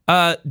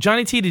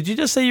 Johnny T, did you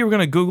just say you were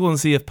gonna Google and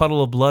see if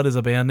Puddle of Blood is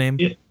a band name?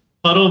 Yeah.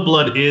 Puddle of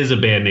Blood is a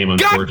band name,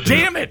 unfortunately. God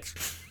damn it!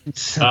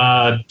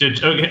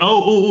 Okay.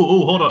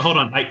 Oh, hold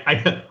on.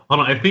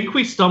 I think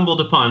we stumbled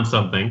upon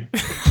something.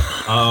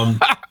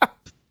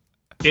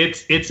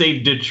 It's a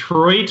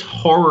Detroit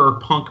horror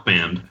punk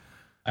band.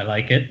 I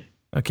like it.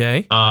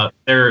 Okay.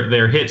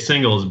 Their hit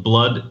single is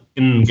Blood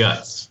and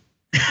Guts.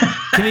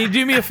 Can you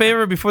do me a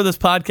favor before this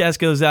podcast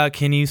goes out?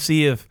 Can you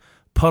see if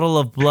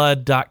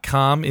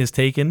puddleofblood.com is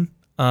taken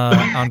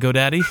on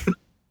GoDaddy?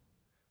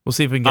 We'll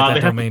see if we can get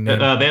that domain name.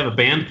 They have a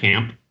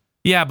Bandcamp.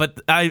 Yeah,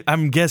 but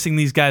I'm guessing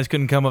these guys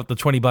couldn't come up with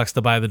the $20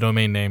 to buy the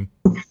domain name.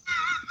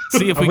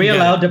 See if Are we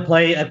allowed to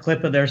play a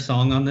clip of their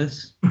song on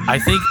this? I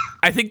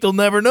think they'll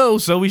never know,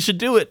 so we should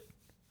do it.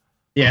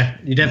 Yeah,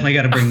 you definitely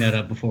got to bring that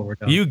up before we're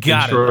done. You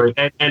got Detroit.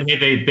 it. And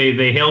hey,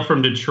 they hail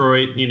from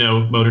Detroit,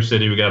 Motor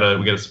City. We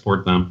gotta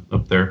support them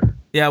up there.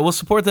 Yeah, we'll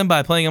support them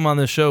by playing them on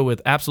this show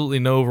with absolutely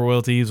no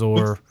royalties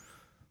or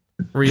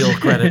real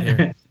credit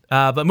here.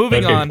 But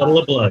moving on. Puddle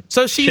of Blood.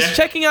 So she's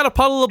checking out a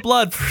puddle of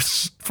blood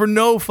for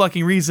no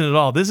fucking reason at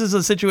all. This is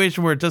a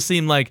situation where it just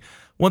seemed like,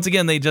 once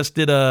again, they just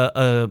did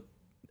a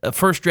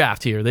first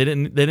draft here. They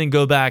didn't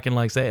go back and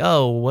like say,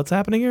 oh, what's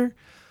happening here?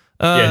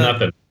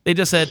 Nothing. They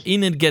just said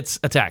Enid gets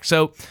attacked.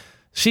 So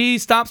she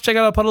stops, check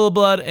out a puddle of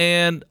blood,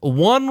 and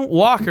one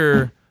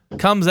walker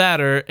comes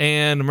at her,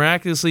 and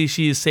miraculously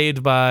she is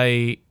saved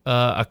by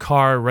a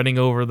car running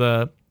over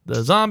the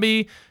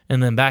zombie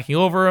and then backing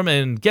over him.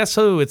 And guess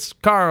who? It's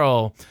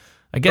Carl.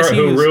 I guess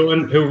who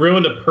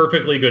ruined a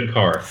perfectly good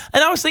car.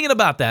 And I was thinking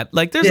about that.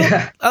 Like,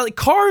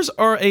 cars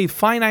are a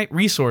finite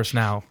resource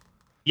now.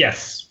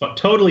 Yes, but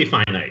totally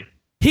finite.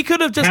 He could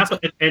have just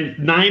and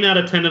 9 out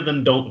of 10 of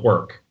them don't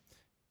work.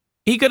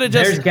 He could have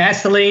just. There's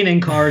gasoline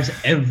in cars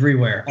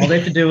everywhere. All they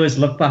have to do is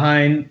look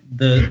behind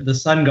the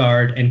sun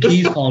guard, and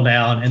keys fall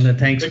down, and the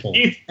tank's full.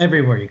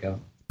 Everywhere you go.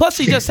 Plus,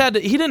 he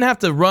didn't have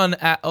to run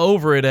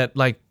over it at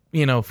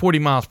 40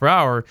 miles per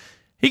hour.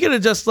 He could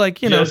have just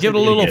give it a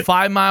little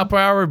 5 mile per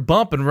hour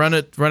bump and run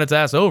its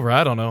ass over.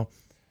 I don't know.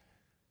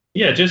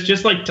 Yeah,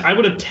 just like I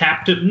would have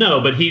tapped it.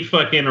 No, but he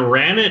fucking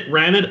ran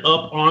it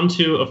up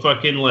onto a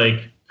fucking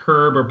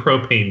curb or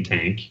propane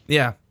tank.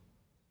 Yeah.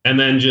 And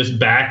then just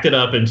backed it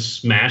up and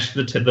smashed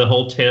the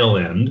whole tail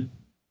end.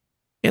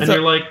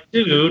 You're like,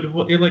 dude,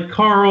 you're like,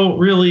 Carl,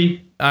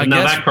 really? I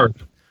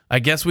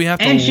guess we have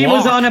to. And she walk.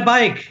 was on a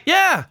bike.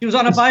 Yeah, she was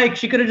on a bike.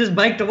 She could have just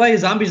biked away.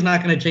 Zombie's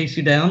not going to chase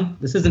you down.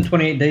 This isn't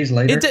 28 days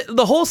later.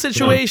 The whole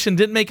situation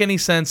didn't make any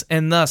sense,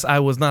 and thus I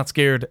was not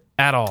scared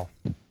at all.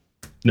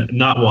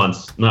 Not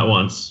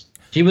once.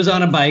 She was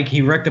on a bike.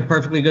 He wrecked a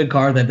perfectly good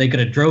car that they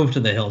could have drove to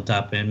the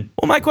hilltop in.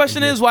 Well, my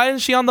question is, why isn't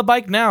she on the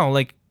bike now?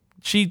 Like,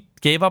 she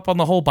gave up on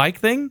the whole bike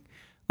thing?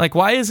 Like,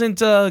 why isn't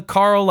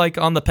Carl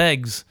on the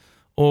pegs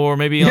or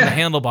maybe on the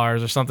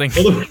handlebars or something?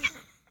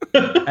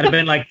 I'd have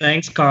been like,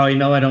 thanks, Carl.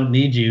 I don't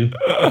need you.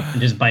 And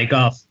just bike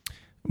off.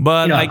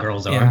 But how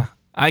girls are.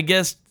 I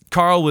guess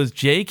Carl was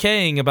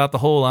JKing about the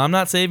whole "I'm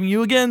not saving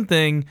you again"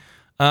 thing,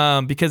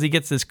 because he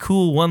gets this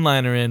cool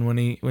one-liner in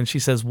when she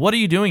says, "What are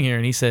you doing here?"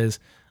 And he says,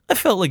 "I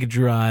felt like a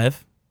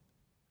drive."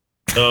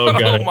 Oh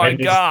god! Oh my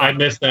god! I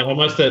missed that.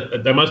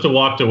 I must have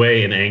walked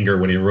away in anger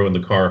when he ruined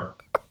the car.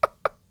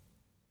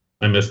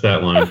 I missed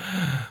that line.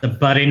 The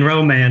budding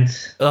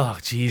romance. Oh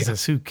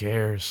Jesus! Who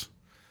cares?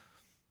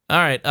 All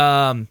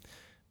right.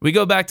 We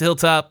go back to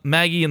Hilltop.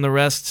 Maggie and the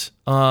rest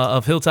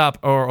of Hilltop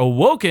are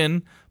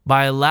awoken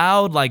by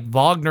loud,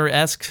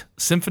 Wagner-esque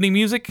symphony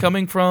music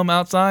coming from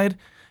outside,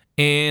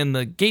 and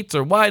the gates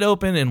are wide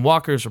open, and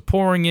walkers are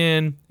pouring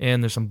in,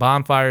 and there's some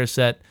bonfires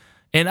set.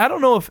 And I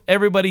don't know if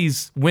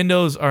everybody's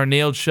windows are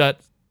nailed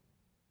shut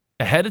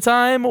ahead of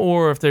time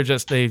or if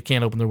they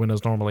can't open their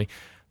windows normally.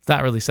 It's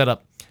not really set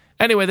up.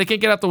 Anyway, they can't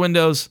get out the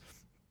windows.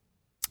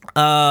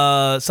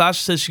 Sasha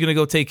says she's gonna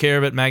go take care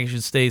of it. Maggie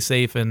should stay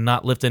safe and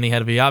not lift any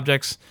heavy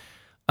objects.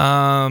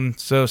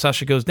 So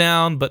Sasha goes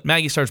down, but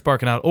Maggie starts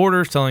barking out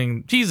orders,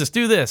 telling Jesus,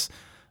 do this.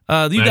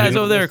 You guys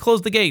over there,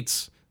 close the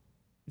gates.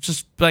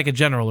 Just like a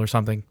general or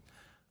something.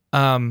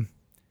 And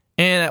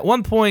at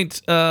one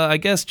point, I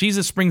guess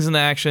Jesus springs into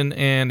action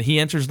and he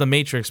enters the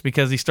Matrix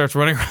because he starts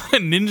running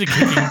around ninja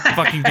kicking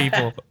fucking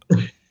people.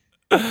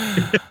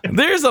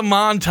 There's a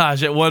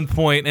montage at one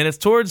point, and it's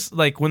towards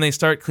like when they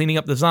start cleaning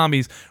up the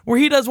zombies, where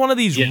he does one of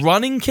these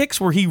running kicks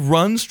where he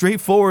runs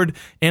straight forward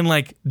and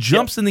like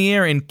jumps in the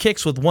air and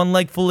kicks with one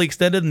leg fully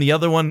extended and the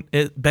other one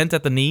bent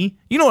at the knee.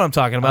 You know what I'm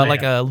talking about,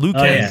 like a Liu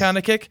Kang kind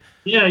of kick.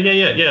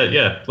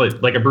 Yeah.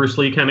 Like a Bruce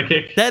Lee kind of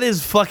kick. That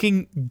is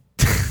fucking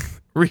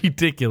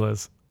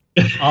ridiculous.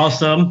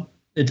 Awesome.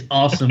 It's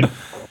awesome.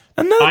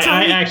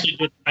 I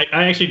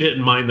actually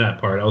didn't mind that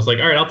part. I was like,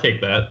 all right, I'll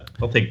take that.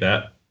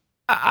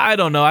 I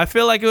don't know. I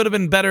feel like it would have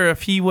been better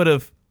if he would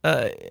have,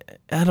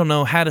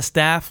 had a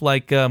staff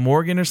like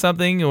Morgan or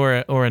something, or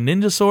a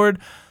ninja sword,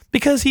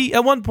 because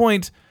at one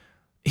point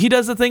he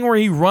does the thing where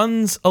he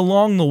runs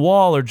along the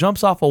wall or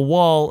jumps off a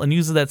wall and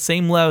uses that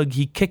same leg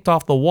he kicked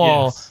off the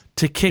wall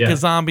to kick a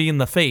zombie in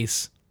the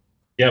face.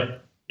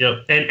 Yep.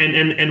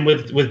 And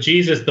with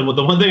Jesus, the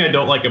one thing I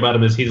don't like about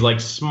him is he's like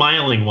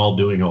smiling while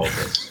doing all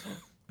this.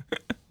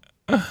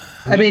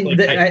 I mean,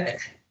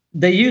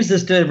 they use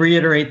this to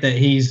reiterate that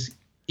he's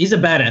a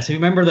badass. You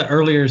remember the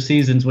earlier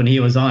seasons when he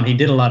was on, he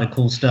did a lot of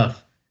cool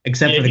stuff,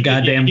 except for the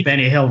goddamn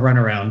Benny Hill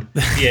runaround.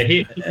 Yeah,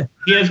 he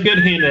has good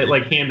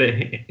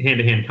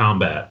hand-to-hand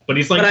combat, but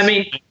he's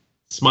like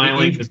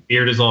smiling. His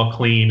beard is all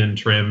clean and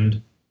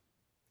trimmed.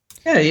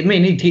 Yeah, I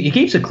mean he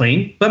keeps it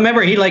clean. But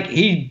remember,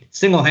 he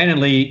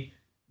single-handedly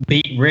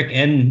beat Rick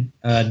and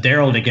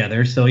Daryl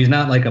together, so he's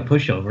not like a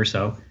pushover.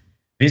 So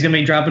he's gonna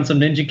be dropping some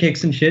ninja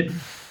kicks and shit.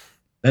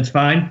 That's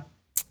fine.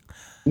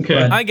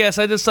 Okay. I guess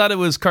I just thought it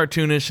was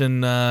cartoonish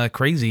and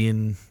crazy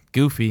and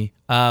goofy.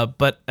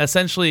 But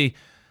essentially,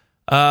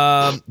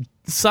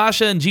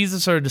 Sasha and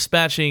Jesus are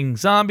dispatching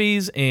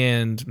zombies,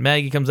 and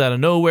Maggie comes out of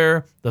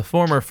nowhere. The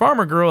former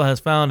farmer girl has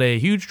found a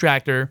huge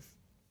tractor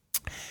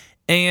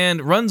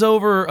and runs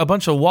over a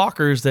bunch of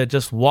walkers that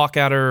just walk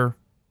at her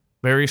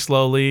very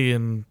slowly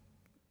and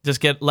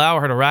just allow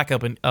her to rack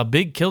up a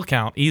big kill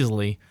count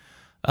easily.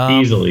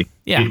 Easily,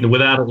 yeah.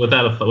 Without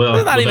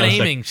not even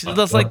aiming. She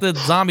looks like the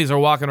zombies are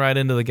walking right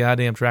into the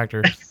goddamn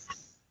tractor.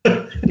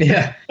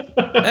 Yeah,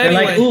 they're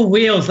like, ooh,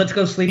 wheels. Let's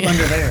go sleep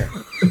under there.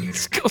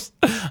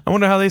 I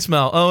wonder how they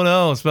smell. Oh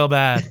no, smell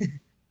bad.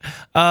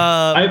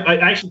 I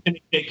actually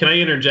can I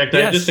interject?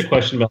 Yes. I have just a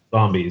question about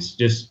zombies.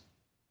 Just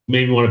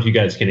maybe one of you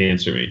guys can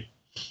answer me.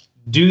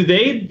 Do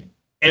they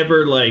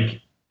ever like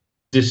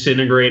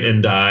disintegrate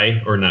and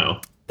die, or no?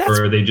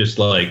 Or are they just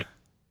like?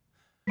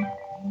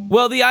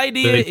 Well, the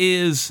idea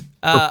is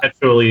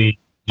perpetually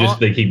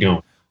they keep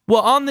going.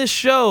 Well, on this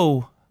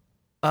show,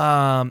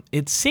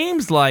 it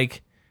seems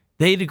like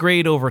they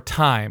degrade over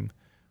time,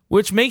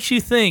 which makes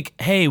you think,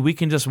 hey, we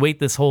can just wait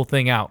this whole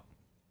thing out.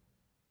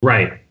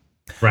 Right.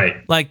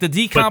 Like the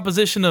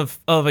decomposition of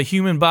a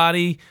human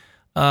body,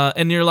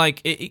 and you're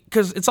like,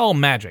 because it's all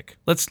magic.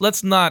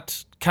 Let's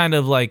not kind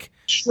of like.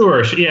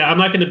 Sure. Yeah, I'm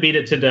not going to beat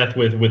it to death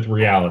with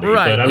reality.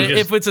 Right. But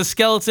if it's a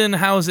skeleton,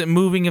 how is it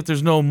moving if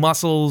there's no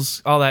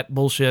muscles? All that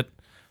bullshit.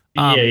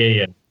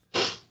 Yeah.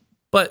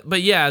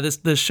 But yeah,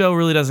 this show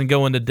really doesn't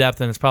go into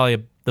depth, and it's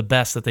probably the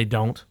best that they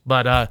don't.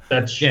 But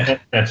that's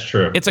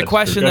true. It's a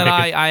question that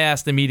I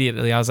asked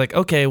immediately. I was like,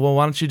 okay, well,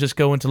 why don't you just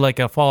go into like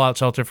a fallout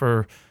shelter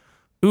for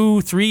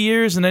 3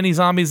 years, and any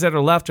zombies that are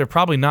left are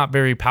probably not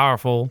very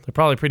powerful. They're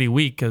probably pretty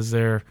weak because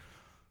they're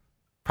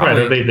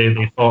probably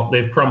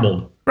they've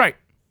crumbled. Right.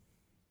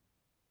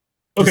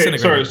 Okay,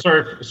 sorry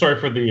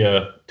for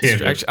the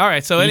tangent. All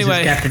right, so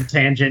anyway, Captain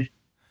Tangent.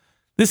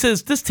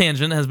 This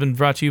tangent has been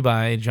brought to you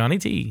by Johnny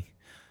T.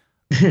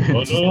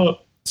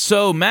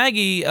 So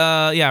Maggie,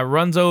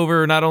 runs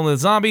over not only the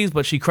zombies,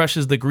 but she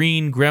crushes the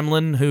green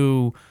gremlin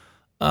who,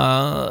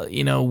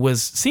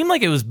 seemed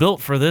like it was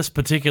built for this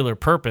particular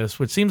purpose,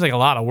 which seems like a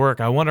lot of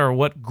work. I wonder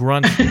what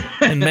Grunt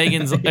and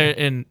Megan's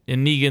and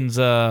Negan's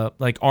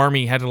like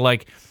army had to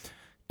like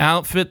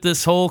outfit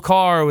this whole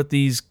car with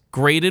these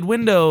grated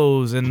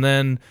windows and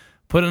then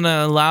put in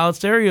a loud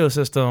stereo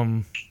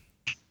system.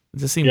 It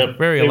just seemed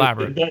very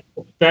elaborate.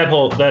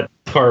 That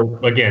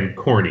car, again,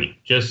 corny.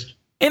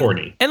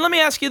 Corny. And let me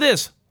ask you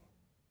this.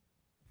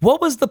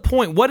 What was the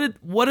point? What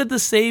did the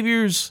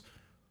Saviors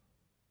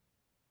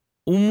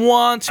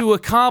want to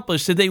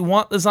accomplish? Did they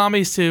want the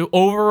zombies to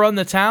overrun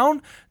the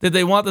town? Did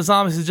they want the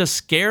zombies to just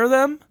scare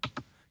them?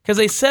 Because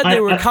they said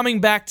they were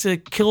coming back to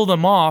kill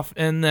them off,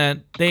 and that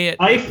they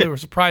were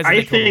surprised.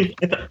 I think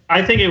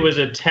it was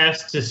a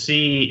test to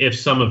see if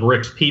some of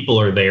Rick's people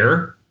are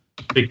there.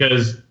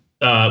 Because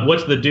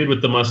what's the dude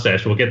with the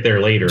mustache? We'll get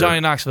there later. Johnny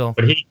Knoxville.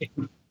 But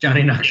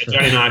Johnny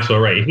Knoxville,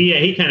 right?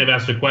 He kind of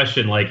asked a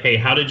question like, "Hey,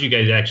 how did you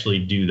guys actually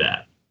do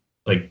that?"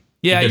 Like,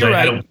 yeah, you're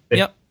right.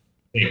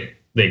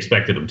 they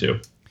expected him to.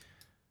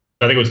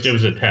 I think it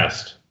was a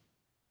test.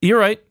 You're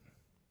right.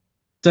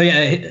 So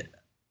yeah,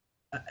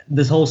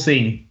 this whole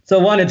scene. So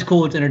one, it's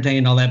cool, it's entertaining,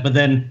 and all that. But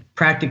then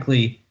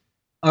practically,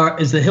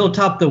 is the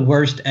Hilltop the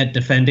worst at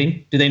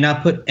defending? Do they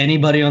not put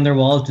anybody on their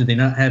walls? Do they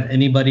not have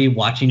anybody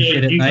watching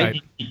shit at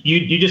night?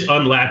 You just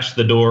unlatch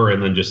the door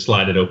and then just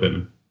slide it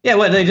open. Yeah,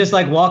 what, they just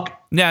like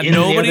walk into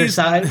the other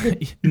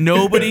side?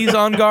 Nobody's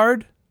on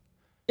guard.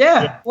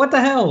 Yeah, what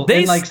the hell?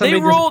 They Just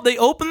They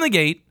opened the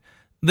gate.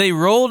 They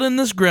rolled in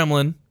this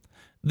gremlin.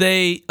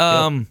 They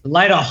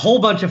light a whole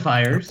bunch of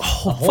fires. A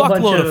whole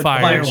fuckload of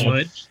fires.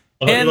 Firewood.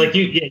 And like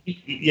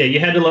you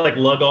had to like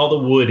lug all the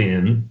wood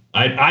in.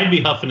 I'd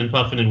be huffing and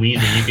puffing and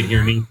wheezing. You could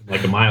hear me from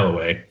like a mile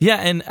away. Yeah,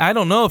 and I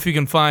don't know if you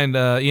can find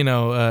what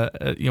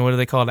do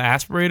they call it?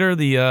 Aspirator,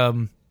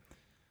 the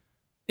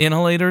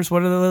inhalators.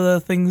 What are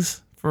the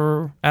things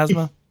for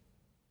asthma?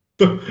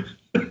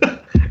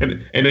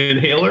 An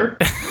inhaler?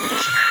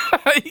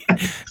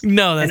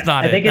 No, that's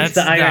not it. I think it's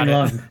That's the iron not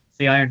lung. it. It's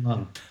the iron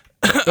lung.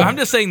 I'm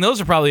just saying those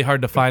are probably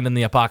hard to find in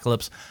the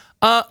apocalypse.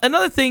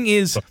 Another thing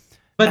is,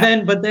 But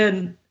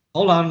then,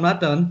 hold on, I'm not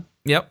done.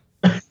 yep,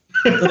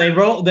 So they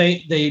roll.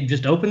 They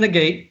just open the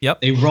gate.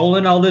 Yep. They roll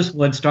in all this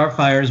wood, start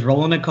fires,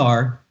 roll in a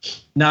car.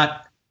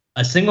 Not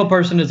a single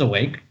person is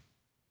awake.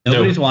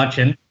 Nobody's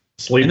watching.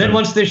 Sleeping. And then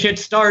once this shit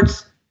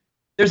starts,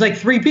 there's like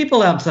 3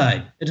 people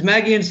outside. It's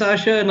Maggie and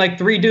Sasha and like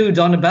 3 dudes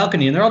on the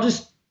balcony, and they're all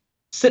just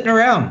sitting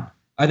around.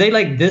 Are they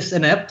like this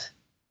inept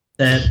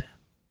that?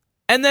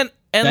 and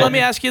let me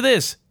ask you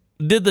this: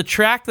 did the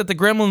track that the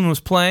Gremlin was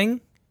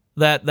playing,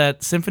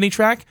 that symphony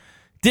track,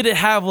 did it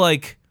have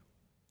like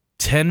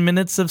 10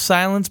 minutes of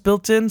silence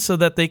built in so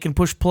that they can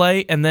push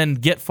play and then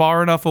get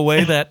far enough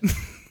away that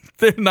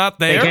they're not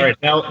there?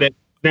 All right,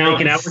 now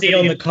can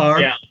steal the car.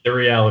 Yeah, the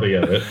reality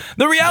of it.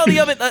 The reality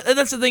of it,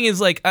 that's the thing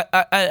is, like,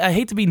 I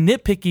hate to be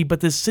nitpicky,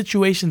 but this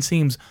situation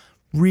seems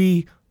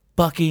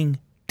fucking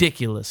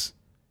ridiculous.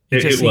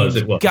 It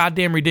was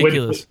goddamn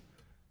ridiculous.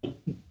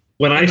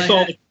 When I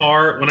saw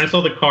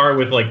the car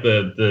with like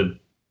the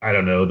I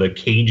don't know, the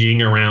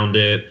caging around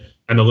it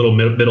and the little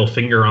middle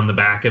finger on the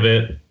back of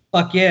it.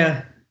 Fuck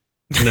yeah.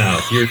 No,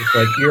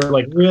 you're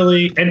like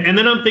really, and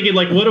then I'm thinking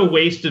like, what a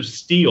waste of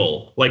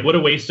steel, like what a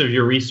waste of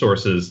your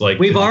resources. Like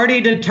We've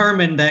already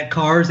determined that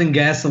cars and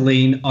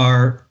gasoline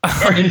are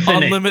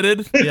infinite.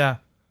 Unlimited. Yeah.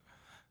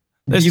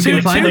 There's You two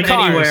can find them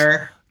cars.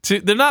 anywhere.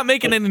 They're not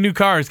making any new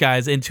cars,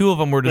 guys, and 2 of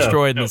them were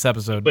destroyed in this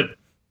episode. But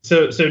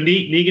so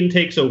Negan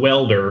takes a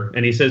welder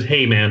and he says,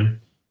 "Hey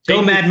man,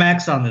 Go Mad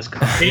Max on this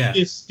car. take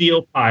this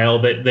steel pile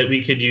that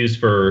we could use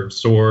for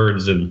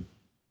swords and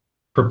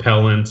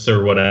propellants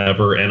or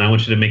whatever, and I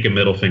want you to make a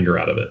middle finger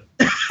out of it."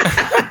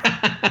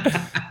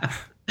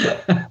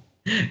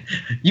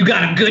 You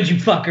got him good, you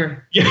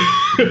fucker. Yeah.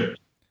 Good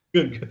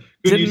Didn't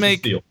use of make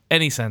steel.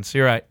 any sense.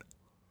 You're right.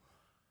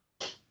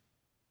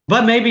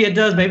 But maybe it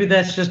does. Maybe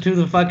that's just who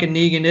the fucking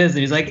Negan is.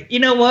 And he's like, you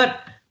know what?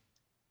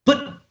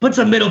 Put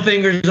some middle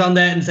fingers on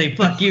that and say,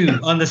 fuck you,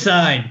 on the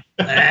side.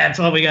 That's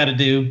all we got to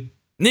do.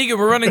 Negan,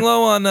 we're running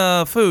low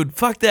on food.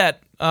 Fuck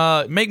that.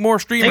 Make more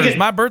streamers.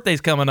 My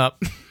birthday's coming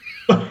up.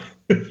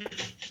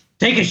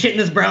 Take a shit in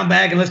this brown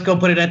bag and let's go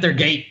put it at their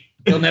gate.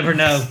 You'll never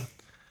know.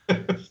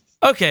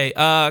 Okay,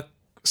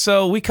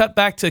 so we cut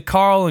back to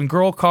Carl and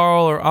Girl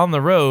Carl are on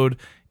the road.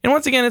 And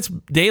once again, it's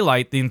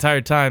daylight the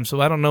entire time.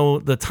 So I don't know.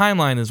 The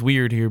timeline is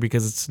weird here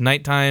because it's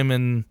nighttime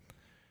and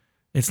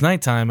it's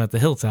nighttime at the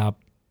Hilltop.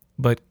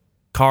 But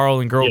Carl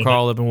and Girl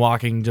Carl have been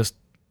walking just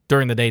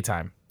during the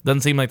daytime.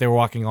 Doesn't seem like they were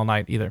walking all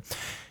night either.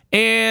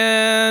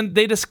 And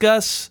they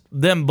discuss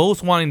them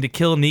both wanting to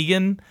kill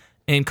Negan.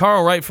 And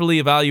Carl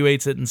rightfully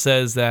evaluates it and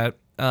says that,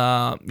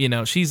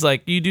 she's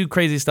like, you do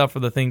crazy stuff for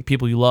the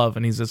people you love.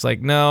 And he's just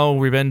like, no,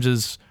 revenge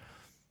is,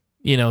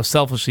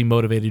 selfishly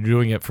motivated. You're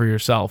doing it for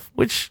yourself,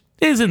 which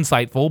is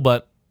insightful.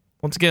 But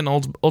once again,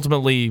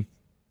 ultimately,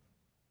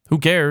 who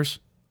cares?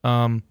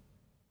 You're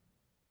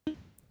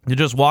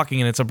just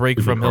walking and it's a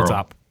break from Carl.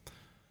 Hilltop.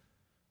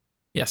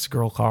 Yes,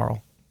 Girl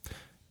Carl.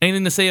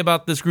 Anything to say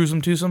about this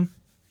gruesome twosome?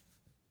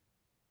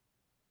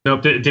 No,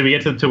 did we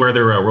get to where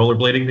they're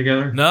rollerblading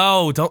together?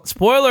 No, don't.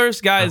 Spoilers,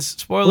 guys.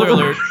 Spoiler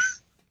alert.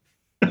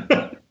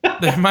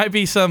 There might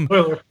be some.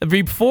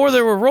 Before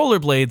there were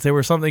rollerblades, there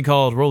was something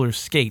called roller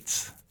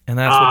skates. And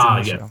that's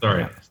what's in the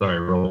show. Sorry,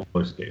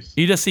 roller skates.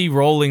 You just see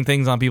rolling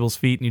things on people's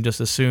feet and you just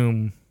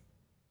assume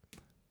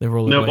they're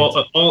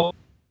rollerblades. No,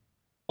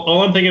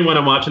 all I'm thinking when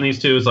I'm watching these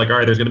two is like, all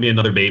right, there's going to be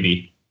another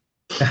baby.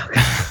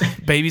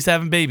 Babies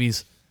having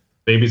babies.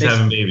 Babies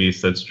having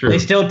babies. That's true. They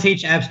still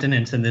teach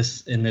abstinence in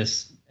this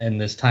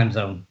time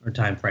zone or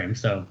time frame.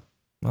 So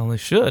Well, they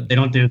should. they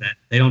don't do that.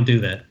 They don't do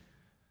that.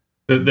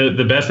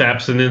 The best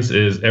abstinence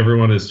is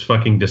everyone is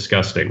fucking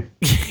disgusting.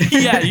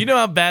 Yeah, you know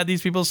how bad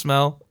these people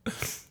smell?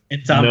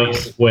 It's No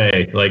obvious.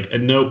 way. Like,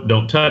 nope,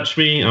 don't touch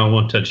me. I don't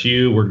want to touch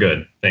you. We're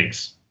good.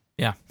 Thanks.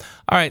 Yeah.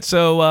 All right,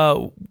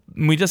 so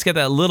we just get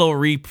that little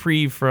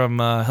reprieve from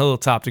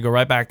Hilltop to go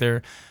right back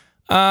there.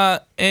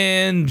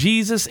 And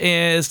Jesus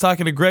is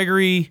talking to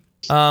Gregory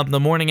the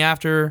morning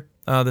after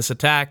this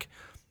attack.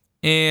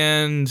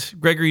 and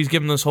Gregory's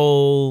giving this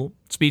whole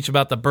speech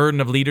about the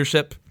burden of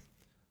leadership.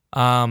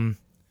 And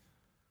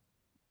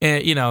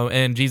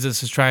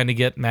Jesus is trying to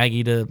get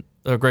Gregory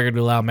to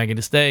allow Maggie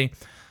to stay.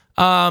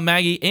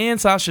 Maggie and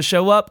Sasha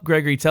show up.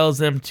 Gregory tells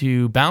them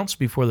to bounce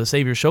before the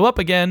Saviors show up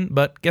again,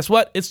 but guess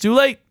what? It's too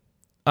late.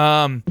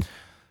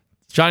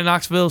 Johnny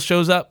Knoxville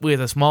shows up with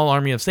a small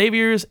army of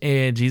Saviors,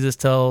 and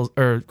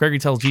Gregory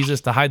tells Jesus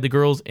to hide the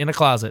girls in a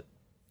closet.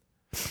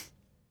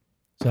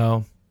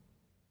 So,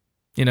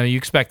 you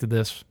expected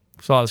this.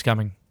 Saw this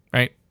coming,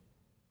 right?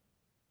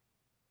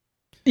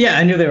 Yeah,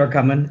 I knew they were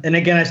coming. And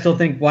again, I still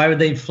think, why would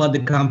they flood the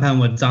compound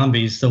with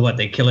zombies? So what,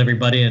 they kill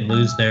everybody and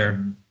lose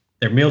their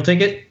meal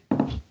ticket?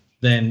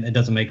 Then it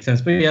doesn't make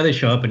sense. But yeah, they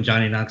show up and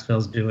Johnny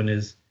Knoxville's doing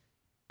his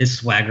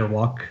swagger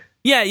walk.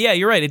 Yeah,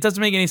 you're right. It doesn't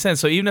make any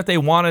sense. So even if they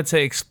wanted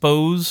to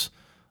expose,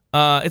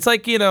 it's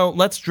like,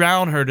 let's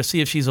drown her to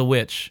see if she's a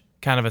witch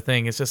kind of a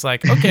thing. It's just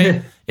like,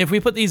 okay, if we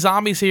put these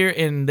zombies here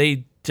and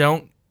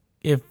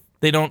if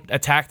they don't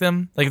attack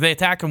them, like if they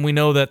attack them, we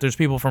know that there's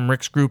people from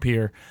Rick's group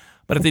here.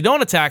 But if they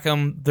don't attack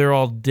them, they're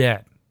all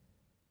dead.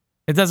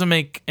 It doesn't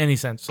make any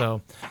sense.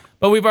 So,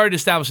 but we've already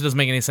established it doesn't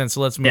make any sense.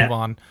 So let's move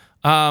on.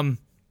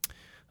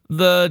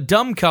 The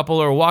dumb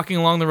couple are walking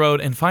along the road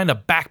and find a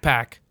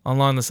backpack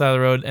along the side of the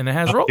road, and it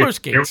has roller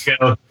skates.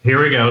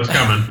 Here we go. It's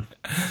coming.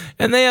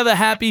 And they have a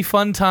happy,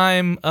 fun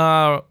time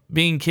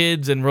being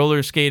kids and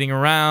roller skating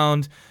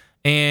around.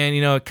 And,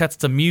 it cuts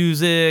to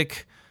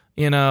music,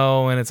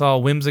 and it's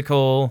all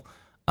whimsical.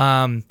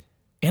 And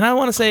I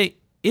want to say,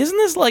 isn't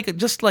this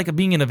just like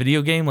being in a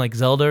video game like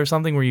Zelda or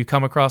something where you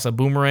come across a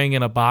boomerang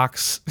in a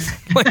box?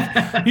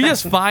 You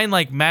just find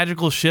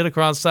magical shit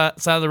across the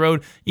side of the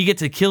road. You get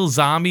to kill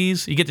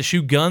zombies. You get to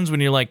shoot guns when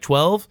you're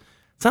 12.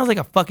 Sounds like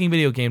a fucking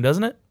video game,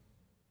 doesn't it?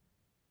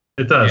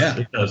 It does. Yeah.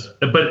 It does.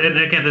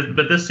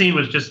 But this scene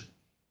was just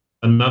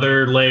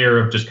another layer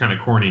of just kind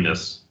of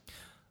corniness.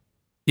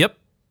 Yep.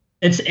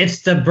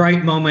 It's the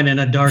bright moment in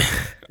a dark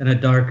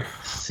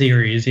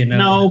series,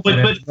 No, but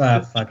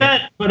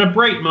a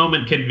bright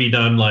moment can be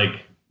done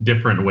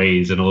different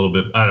ways and a little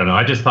bit. I don't know.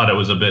 I just thought it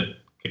was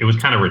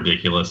kind of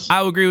ridiculous.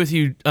 I would agree with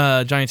you,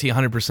 Johnny T,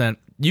 100%.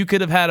 You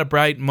could have had a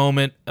bright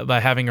moment by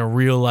having a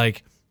real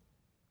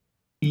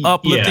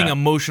uplifting,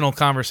 emotional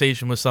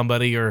conversation with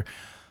somebody or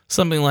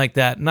something like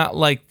that. Not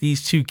like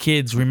these two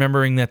kids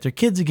remembering that they're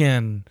kids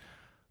again.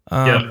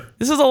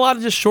 This is a lot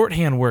of just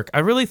shorthand work. I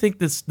really think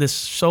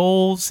this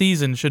whole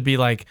season should be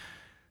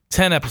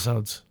 10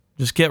 episodes.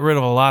 Just get rid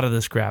of a lot of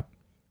this crap.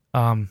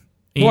 More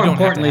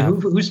importantly,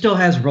 who still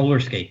has roller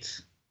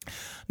skates?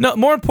 No,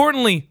 more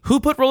importantly, who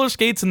put roller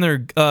skates in their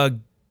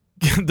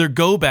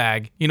go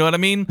bag? You know what I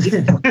mean?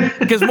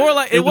 Because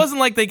it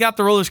wasn't like they got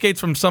the roller skates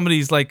from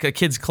somebody's a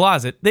kid's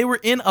closet. They were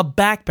in a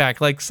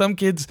backpack.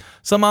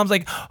 Some mom's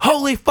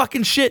holy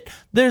fucking shit!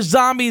 There's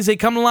zombies. They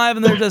come alive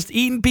and they're just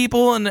eating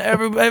people, and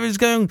everybody's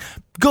going,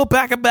 go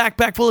pack a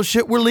backpack full of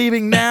shit. We're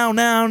leaving now.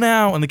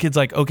 And the kid's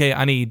okay,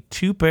 I need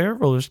 2 pair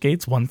of roller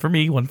skates, one for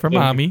me, one for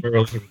mommy.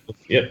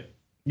 Yep.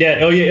 Yeah.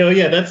 Oh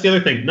yeah. That's the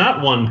other thing.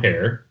 Not 1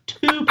 pair,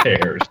 2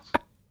 pairs.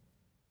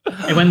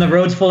 And when the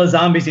road's full of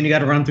zombies and you got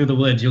to run through the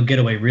woods, you'll get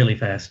away really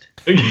fast.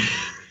 And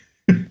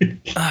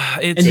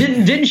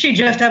didn't she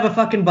just have a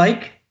fucking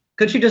bike?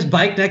 Could she just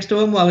bike next to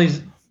him while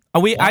he's?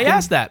 I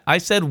asked that. I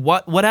said,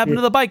 "What happened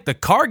to the bike? The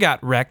car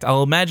got wrecked.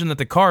 I'll imagine that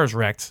the car is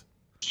wrecked,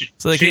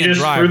 so they can't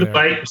drive." Threw the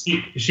bike.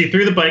 She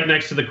threw the bike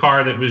next to the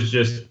car that was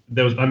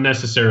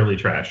unnecessarily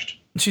trashed.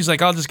 She's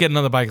like, "I'll just get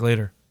another bike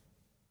later."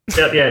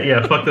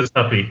 Yeah. Fuck this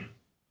puppy.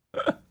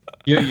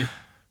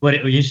 What?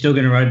 Are you still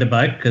gonna ride the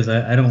bike? Because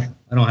I don't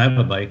have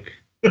a bike.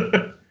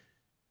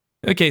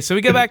 Okay, so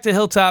we go back to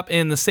Hilltop,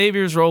 and the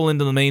Saviors roll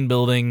into the main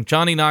building.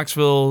 Johnny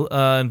Knoxville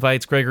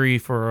invites Gregory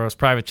for a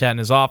private chat in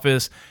his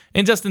office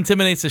and just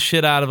intimidates the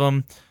shit out of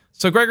him.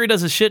 So Gregory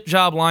does a shit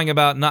job lying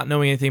about not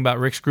knowing anything about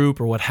Rick's group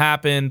or what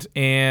happened,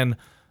 and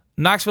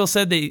Knoxville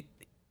said they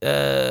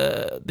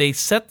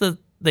set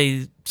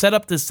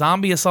up this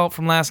zombie assault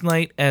from last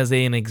night as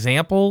an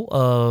example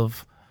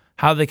of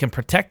how they can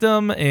protect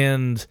them,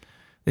 and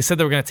they said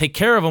they were going to take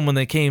care of them when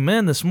they came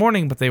in this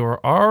morning, but they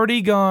were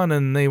already gone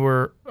and they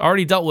were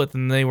already dealt with,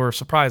 and they were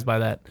surprised by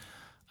that.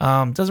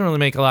 Doesn't really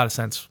make a lot of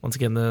sense. Once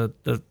again, the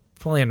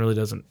plan really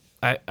doesn't.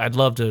 I'd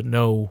love to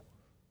know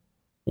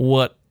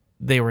what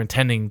they were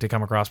intending to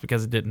come across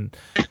because it didn't.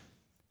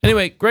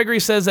 Anyway, Gregory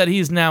says that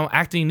he's now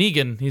acting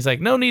Negan. He's like,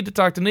 no need to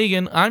talk to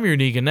Negan. I'm your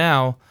Negan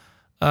now.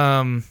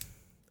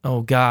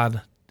 Oh,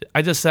 God.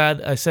 I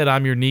said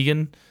I'm your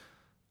Negan.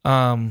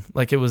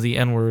 Like it was the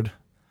N-word.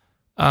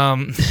 My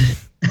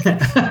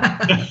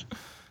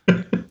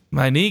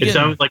Negan. It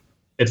sounded like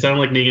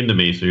Negan to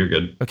me, so you're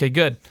good. Okay,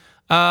 good.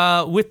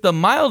 With the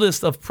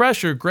mildest of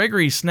pressure,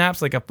 Gregory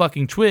snaps like a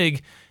fucking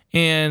twig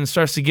and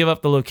starts to give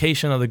up the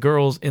location of the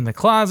girls in the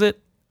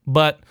closet.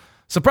 But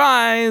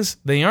surprise,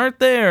 they aren't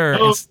there.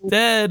 Oh.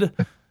 Instead,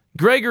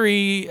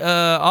 Gregory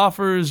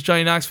offers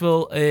Johnny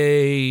Knoxville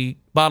a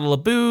bottle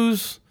of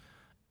booze,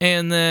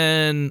 and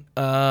then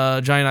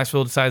Johnny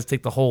Knoxville decides to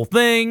take the whole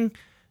thing,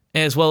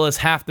 as well as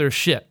half their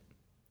shit.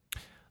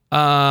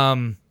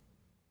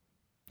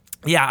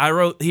 Yeah, I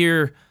wrote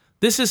here,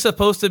 this is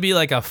supposed to be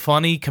like a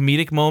funny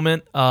comedic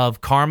moment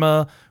of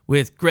karma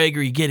with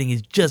Gregory getting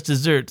his just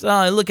desserts.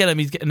 Oh, look at him.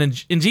 He's getting, and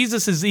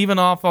Jesus is even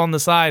off on the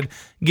side,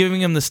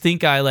 giving him the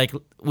stink eye, like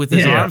with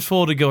his arms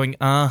folded, going,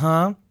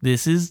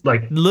 this is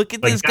like, look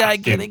at this guy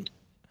getting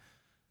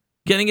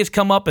his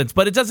comeuppance.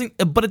 But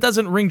it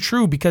doesn't ring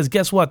true because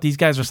guess what? These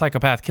guys are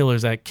psychopath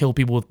killers that kill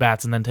people with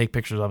bats and then take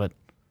pictures of it.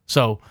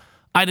 So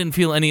I didn't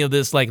feel any of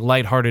this like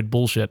lighthearted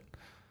bullshit.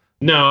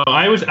 No,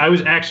 I was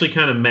actually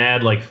kind of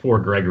mad, like, for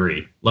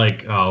Gregory,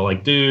 like, oh,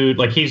 like, dude,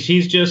 like he's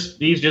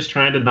just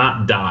trying to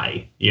not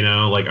die, you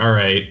know, like, all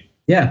right,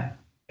 yeah,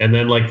 and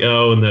then like,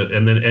 oh,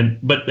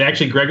 but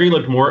actually Gregory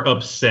looked more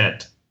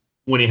upset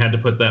when he had to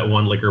put that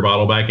one liquor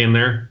bottle back in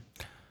there.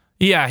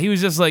 Yeah, he was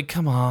just like,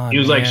 come on. He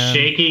was like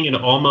shaking and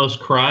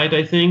almost cried,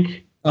 I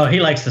think. Oh, he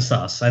likes the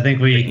sauce. I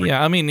think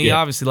yeah, I mean, he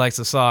obviously likes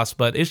the sauce,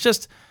 but it's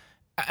just,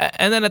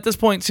 and then at this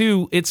point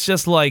too, it's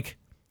just like,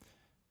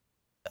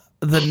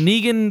 the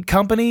Negan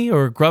company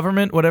or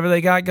government, whatever they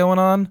got going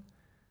on,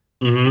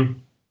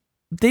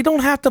 they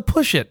don't have to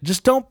push it.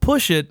 Just don't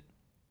push it,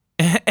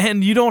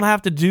 and you don't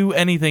have to do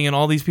anything, and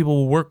all these people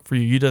will work for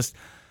you.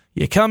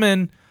 You come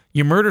in,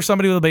 you murder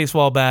somebody with a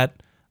baseball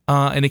bat,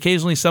 and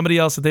occasionally somebody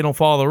else if they don't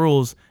follow the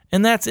rules,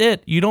 and that's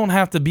it. You don't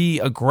have to be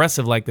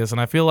aggressive like this,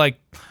 and I feel like,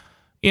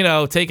 you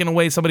know, taking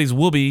away somebody's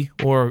whoopee,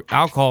 or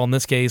alcohol in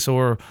this case,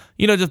 or,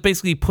 you know, just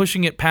basically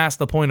pushing it past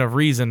the point of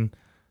reason,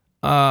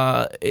 you're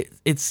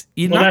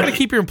not going to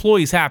keep your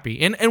employees happy.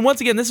 And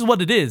once again, this is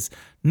what it is.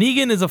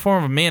 Negan is a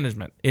form of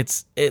management.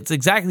 It's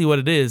exactly what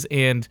it is,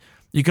 and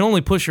you can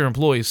only push your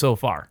employees so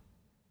far.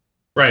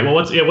 Right. Well,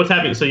 what's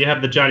happening? So you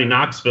have the Johnny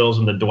Knoxvilles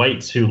and the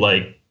Dwights who,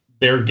 like,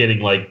 they're getting,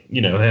 like,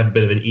 you know, they have a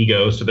bit of an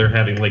ego, so they're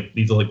having like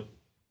these like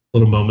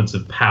little moments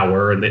of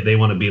power, and they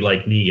want to be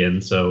like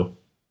Negan. So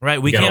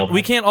right, we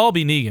can't all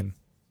be Negan,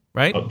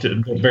 right? Oh,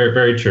 very,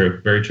 very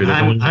true. Very true.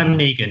 I'm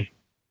Negan.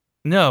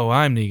 No,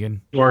 I'm Negan.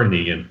 You are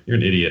Negan. You're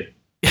an idiot.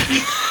 You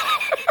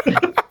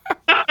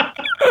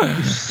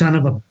son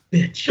of a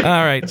bitch.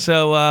 All right,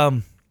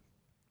 so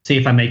see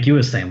if I make you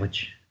a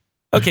sandwich.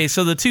 Okay,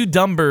 so the two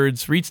dumb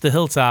birds reach the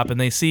hilltop and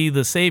they see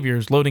the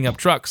saviors loading up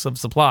trucks of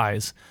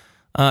supplies.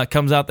 It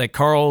comes out that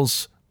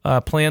Carl's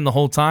plan the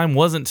whole time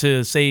wasn't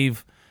to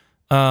save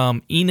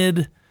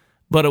Enid,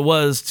 but it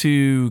was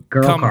to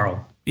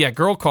Carl. Yeah,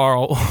 girl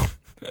Carl.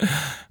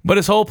 But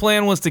his whole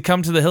plan was to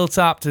come to the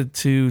hilltop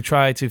to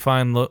try to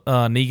find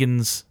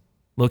Negan's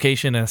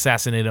location and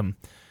assassinate him.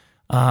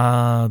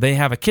 They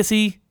have a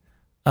kissy,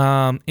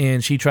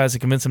 and she tries to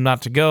convince him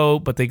not to go,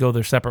 but they go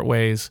their separate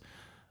ways.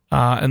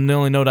 And the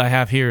only note I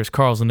have here is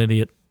Carl's an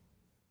idiot.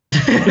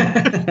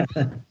 I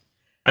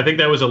think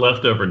that was a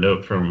leftover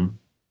note from...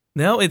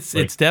 No, it's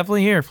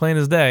definitely here, plain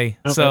as day.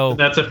 Oh, so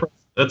that's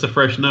a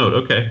fresh note.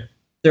 Okay.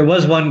 There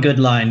was one good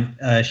line.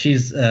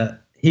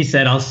 He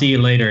said, "I'll see you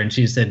later," and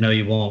she said, "No,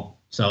 you won't."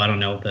 So I don't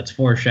know if that's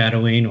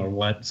foreshadowing or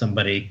what.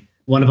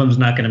 One of them's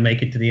not going to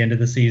make it to the end of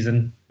the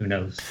season. Who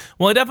knows?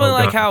 Well, I definitely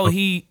like how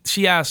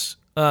she asks,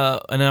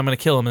 and then I'm going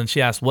to kill him, and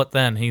she asks, "What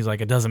then?" He's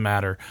like, "It doesn't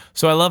matter."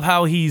 So I love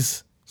how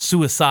he's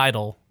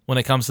suicidal when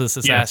it comes to this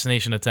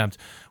assassination attempt.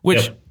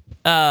 Which,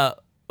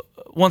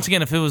 once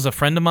again, if it was a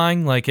friend of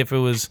mine, like if it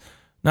was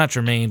not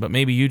Jermaine, but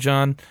maybe you,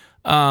 John,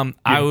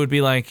 I would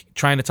be like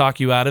trying to talk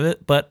you out of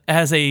it. But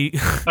as I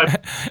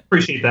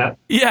appreciate that.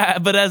 Yeah,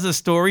 but as a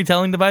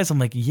storytelling device, I'm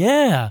like,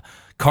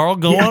 Carl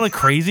go on a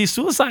crazy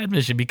suicide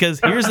mission,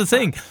 because here's the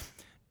thing.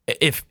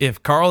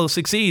 If Carl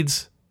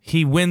succeeds,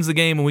 he wins the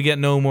game and we get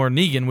no more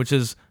Negan, which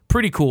is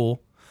pretty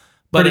cool.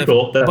 But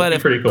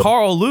if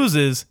Carl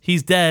loses,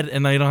 he's dead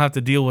and I don't have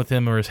to deal with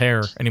him or his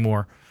hair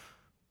anymore.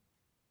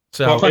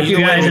 So fuck you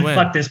guys and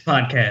fuck this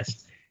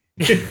podcast.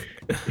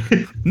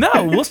 No,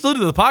 we'll still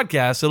do the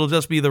podcast. It'll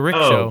just be the Rick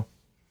show.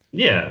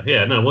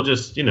 Yeah. No, we'll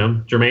just,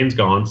 Jermaine's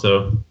gone,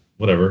 so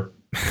whatever.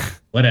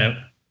 Whatever.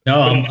 No,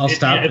 I'll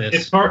stop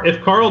this.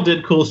 If Carl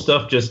did cool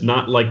stuff, just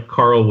not like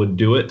Carl would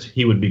do it,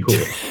 he would be cool.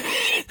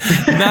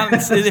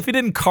 If he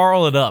didn't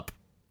Carl it up.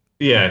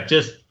 Yeah,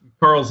 just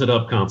Carl's it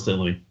up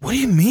constantly. What do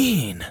you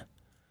mean?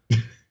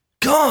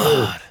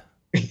 God.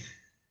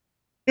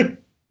 I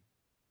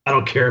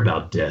don't care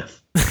about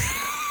death.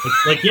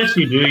 like, yes,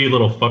 you do, you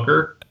little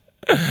fucker.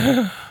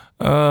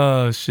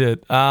 Oh,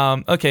 shit.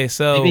 Okay,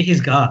 so... Maybe he's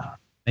goth.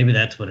 Maybe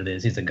that's what it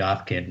is. He's a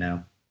goth kid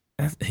now.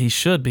 He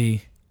should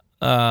be.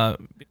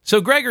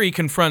 So Gregory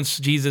confronts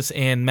Jesus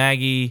and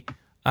Maggie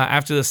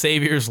after the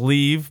Saviors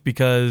leave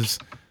because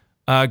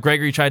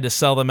Gregory tried to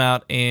sell them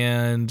out,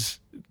 and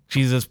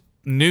Jesus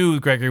knew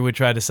Gregory would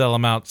try to sell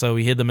them out, so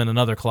he hid them in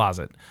another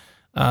closet.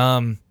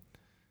 And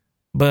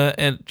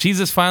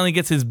Jesus finally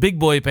gets his big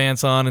boy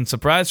pants on, and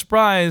surprise,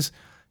 surprise,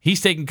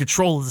 he's taking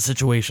control of the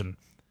situation.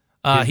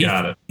 He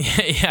got it.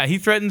 Yeah, he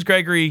threatens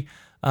Gregory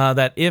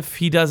that if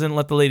he doesn't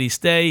let the lady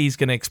stay, he's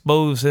going to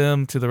expose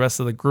him to the rest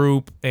of the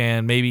group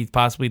and maybe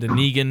possibly to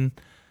Negan,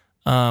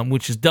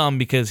 which is dumb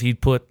because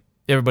he'd put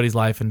everybody's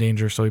life in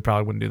danger, so he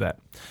probably wouldn't do that.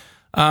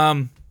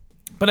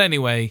 But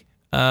anyway,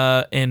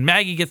 and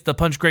Maggie gets to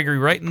punch Gregory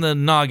right in the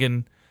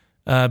noggin,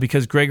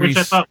 because Gregory's. Which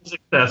I thought was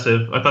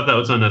excessive. I thought that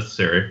was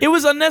unnecessary. It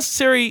was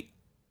unnecessary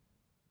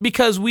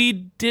because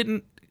we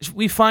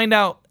find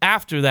out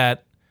after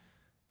that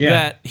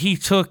that he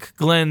took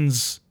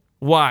Glenn's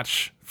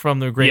watch from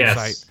the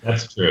gravesite.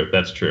 Yes,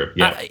 that's true.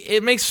 Yeah,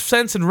 it makes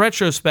sense in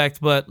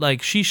retrospect, but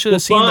like she should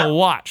have seen the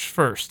watch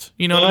first.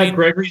 You know what I mean?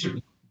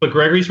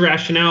 Gregory's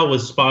rationale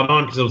was spot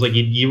on because it was like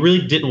you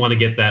really didn't want to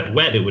get that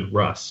wet; it would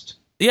rust.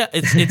 Yeah,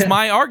 it's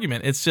my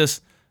argument. It's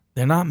just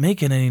they're not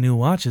making any new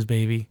watches,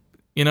 baby.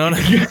 You know what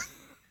I mean?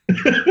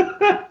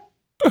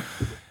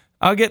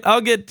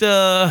 I'll get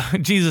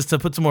Jesus to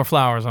put some more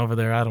flowers over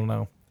there. I don't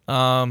know.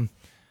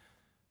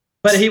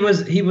 But he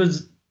was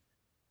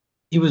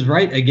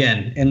right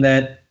again in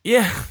that.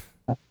 Yeah.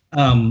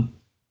 Oh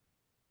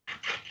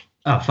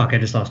fuck! I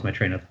just lost my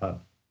train of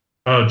thought.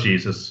 Oh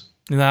Jesus!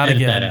 Not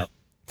Edit again. that out.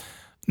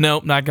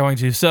 Nope, not going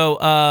to. So,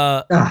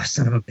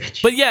 son of a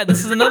bitch. But yeah,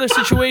 this is another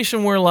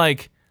situation where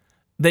like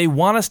they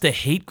want us to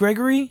hate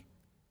Gregory,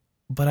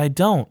 but I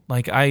don't.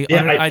 Like I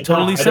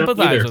totally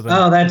sympathize with him.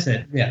 Oh, that's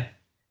it. Yeah.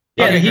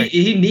 Yeah, Okay,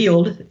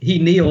 he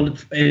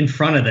kneeled in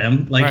front of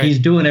them, like he's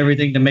doing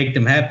everything to make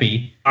them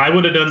happy. I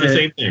would have done the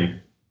same thing.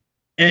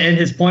 And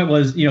his point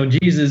was,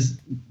 Jesus,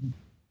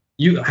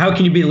 how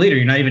can you be a leader?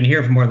 You're not even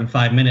here for more than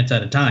 5 minutes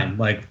at a time.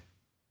 Like,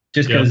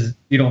 just because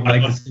you don't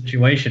like the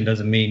situation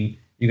doesn't mean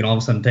you can all of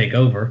a sudden take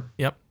over.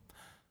 Yep.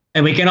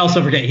 And we can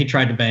also forget he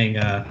tried to bang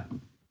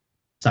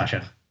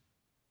Sasha,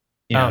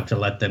 to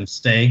let them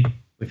stay.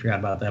 We forgot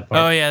about that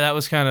part. Oh yeah, that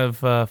was kind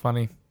of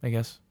funny, I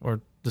guess, or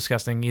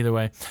disgusting either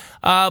way.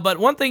 But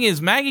one thing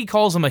is Maggie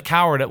calls him a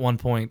coward at one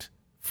point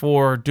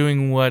for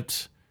doing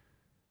what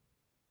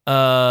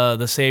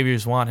the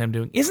Saviors want him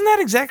doing. Isn't that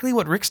exactly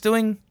what Rick's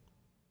doing?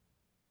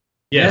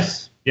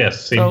 Yes, same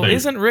so thing.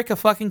 Isn't Rick a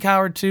fucking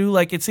coward too?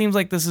 Like it seems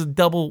like this is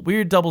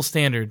weird double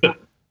standard. But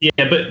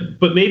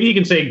maybe you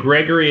can say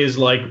Gregory is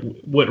like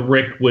what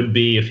Rick would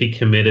be if he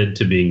committed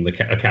to being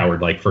a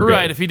coward, like for good.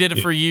 Right, if he did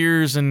it for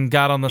years and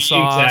got on the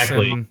sauce.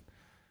 Exactly. And,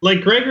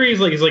 like Gregory's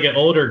he's like an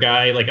older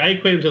guy. Like I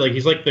equate him to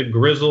he's like the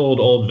grizzled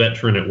old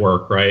veteran at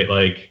work, right?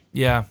 Like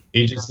yeah,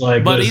 he's just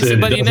like. But he's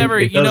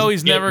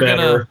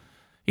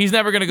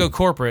never gonna go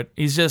corporate.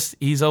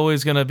 He's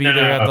always gonna be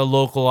there at the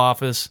local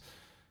office.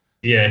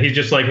 Yeah, he's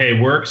just like, hey,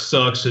 work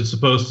sucks. It's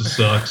supposed to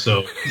suck.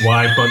 So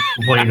why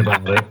complain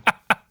about it?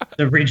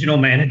 The regional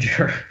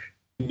manager.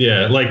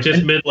 Yeah, like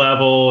just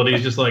mid-level, and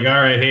he's just like,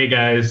 all right, hey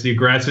guys, the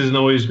grass isn't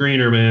always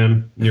greener,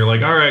 man. And you're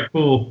like, all right,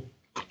 cool.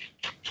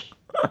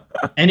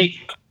 And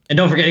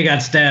don't forget he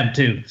got stabbed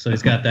too, so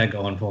he's got that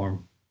going for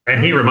him.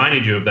 And he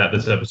reminded you of that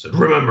this episode.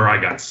 Remember, I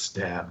got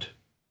stabbed.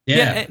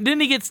 Yeah,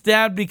 didn't he get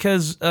stabbed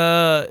because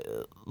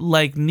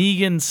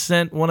Negan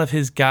sent one of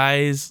his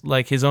guys,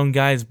 like his own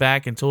guys,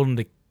 back and told him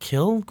to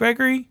kill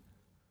Gregory?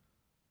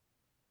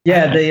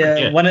 Yeah,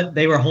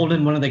 they were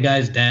holding one of the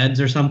guy's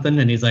dads or something,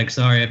 and he's like,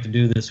 sorry, I have to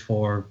do this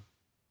for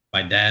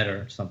my dad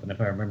or something,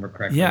 if I remember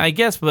correctly. Yeah, I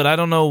guess, but I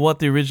don't know what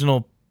the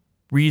original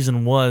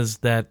reason was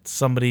that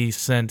somebody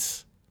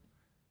sent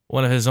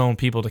one of his own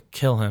people to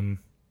kill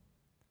him.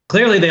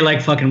 Clearly, they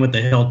like fucking with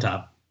the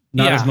hilltop.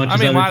 Not as much as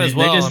other might things. as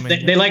well.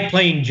 They like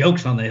playing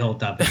jokes on the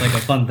hilltop. It's like a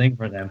fun thing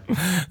for them.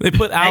 They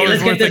put hours. Hey,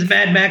 let's get this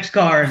Mad Max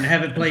car and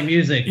have it play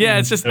music. Yeah,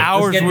 it's just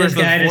hours worth of work. Let's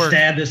get this guy to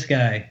stab this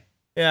guy.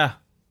 Yeah.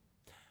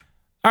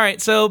 All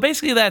right, so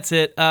basically that's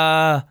it.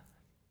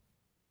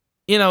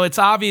 It's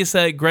obvious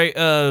that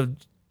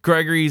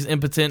Gregory's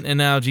impotent, and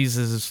now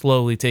Jesus is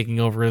slowly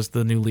taking over as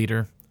the new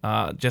leader.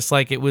 Just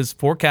like it was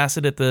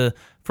forecasted at the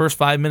first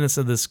 5 minutes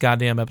of this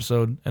goddamn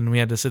episode, and we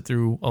had to sit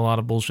through a lot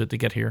of bullshit to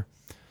get here.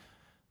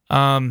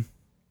 I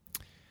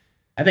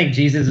think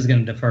Jesus is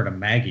going to defer to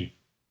Maggie,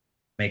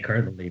 make her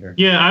the leader.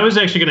 Yeah, I was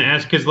actually going to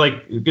ask because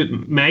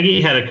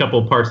Maggie had a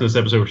couple parts in this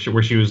episode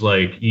where she was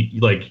like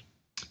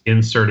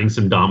inserting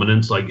some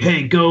dominance, like,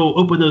 hey, go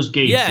open those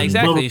gates. Yeah,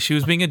 exactly. She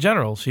was being a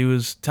general. She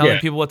was telling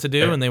people what to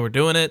do, and they were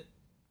doing it.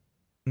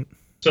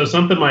 So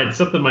something might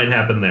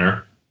happen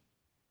there.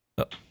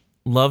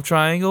 Love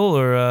triangle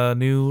or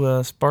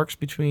new sparks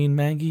between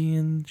Maggie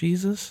and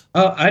Jesus?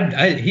 Oh,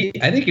 I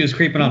think he was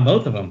creeping on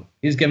both of them.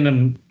 He's giving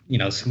them,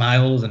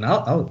 smiles and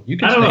you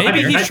can.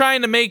 Maybe he's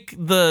trying to make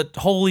the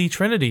Holy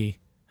Trinity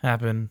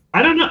happen.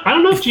 I don't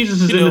know if Jesus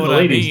is into the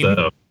ladies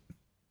though.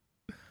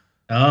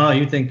 Oh,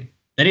 you think?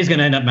 Then he's going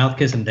to end up mouth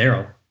kissing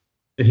Daryl.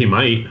 He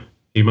might.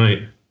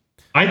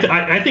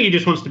 I think he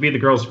just wants to be the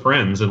girls'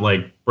 friends and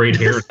braid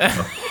hair and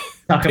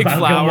stuff. Talk Big about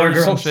flowers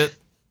girls. and shit.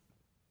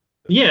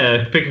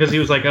 Yeah, because he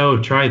was like,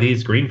 oh, try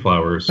these green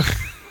flowers.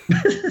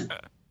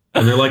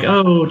 And they're like,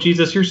 oh,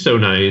 Jesus, you're so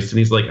nice. And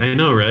he's like, I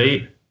know,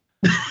 right?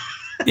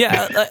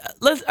 Yeah,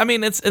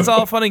 it's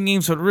all fun and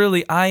games, but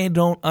really, I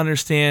don't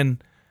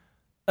understand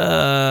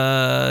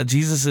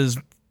Jesus's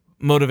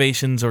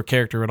motivations or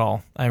character at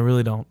all. I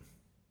really don't.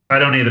 I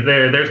don't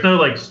either. There's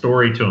no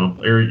story to him.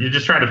 Or you're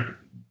just trying to.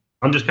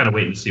 I'm just kind of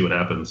waiting to see what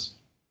happens.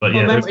 But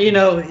yeah, remember,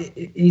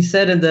 he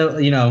said in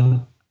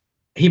the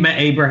he met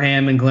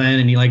Abraham and Glenn,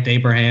 and he liked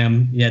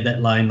Abraham. He had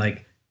that line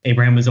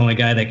Abraham was the only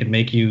guy that could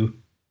make you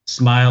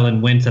smile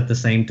and wince at the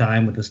same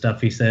time with the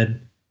stuff he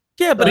said.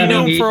 Yeah, but he I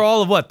knew mean, him for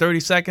all of what, 30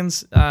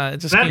 seconds? It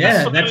just That's,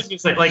 Yeah, what I was gonna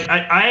say. Like,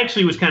 I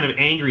actually was kind of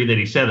angry that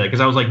he said that, because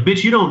I was like,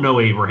 bitch, you don't know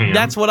Abraham.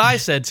 that's what I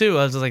said too.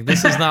 I was just like,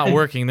 this is not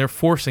working. They're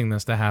forcing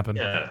this to happen.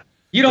 Yeah.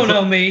 you don't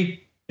know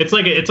me. It's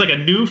like a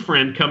new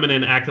friend coming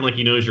in acting like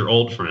he knows your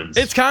old friends.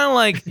 It's kind of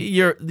like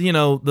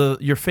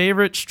your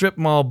favorite strip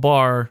mall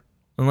bar,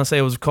 and let's say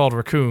it was called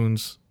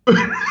Raccoons,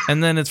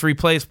 and then it's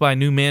replaced by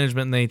new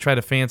management and they try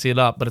to fancy it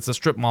up, but it's a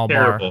strip mall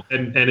terrible, bar.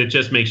 and it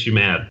just makes you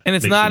mad. And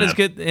it's Makes not you as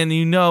mad. good, and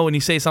when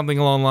you say something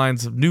along the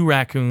lines of new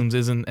Raccoons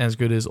isn't as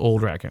good as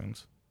old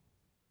Raccoons.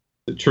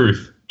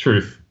 Truth.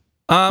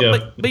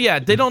 Yeah. But yeah,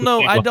 they don't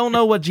know. I don't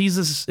know what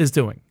Jesus is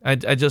doing. I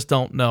just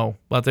don't know.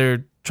 But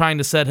they're trying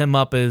to set him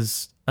up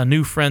as a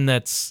new friend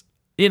that's,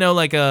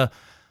 like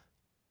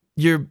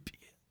you're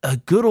a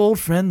good old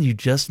friend you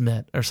just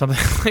met or something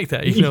like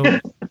that.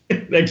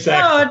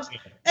 Exactly. Oh,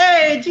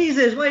 hey,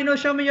 Jesus, why you no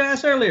show me your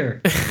ass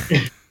earlier?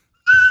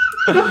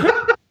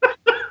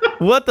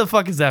 What the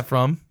fuck is that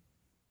from?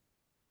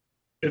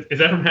 Is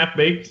that from Half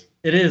Baked?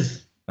 It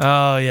is.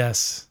 Oh,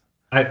 yes.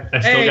 I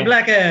still Hey, got,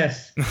 black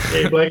ass.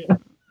 Hey, Black.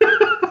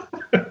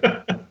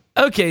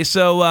 Okay,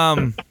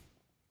 so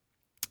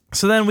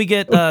then we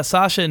get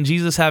Sasha and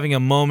Jesus having a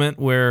moment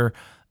where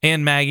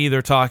and Maggie,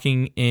 they're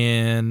talking,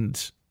 and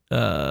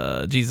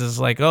Jesus is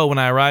like, oh, when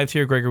I arrived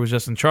here, Gregor was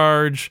just in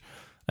charge,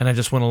 and I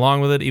just went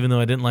along with it, even though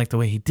I didn't like the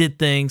way he did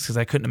things, because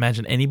I couldn't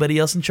imagine anybody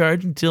else in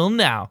charge until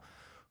now.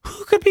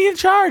 Who could be in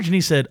charge? And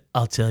he said,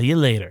 I'll tell you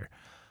later.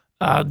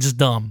 Just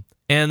dumb.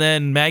 And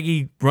then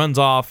Maggie runs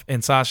off,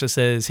 and Sasha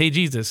says, hey,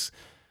 Jesus,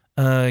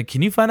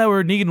 can you find out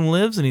where Negan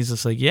lives? And he's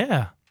just like,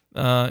 yeah.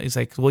 He's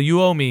like, well,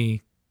 you owe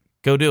me.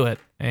 Go do it.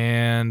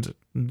 And,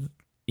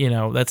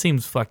 that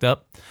seems fucked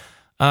up.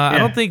 I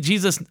don't think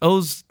Jesus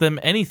owes them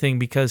anything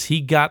because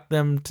he got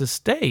them to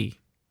stay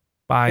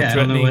by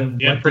threatening.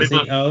 What does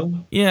he owe?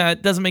 Yeah,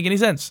 it doesn't make any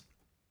sense.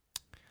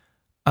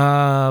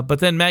 But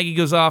then Maggie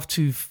goes off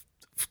to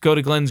go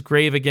to Glenn's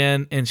grave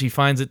again, and she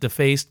finds it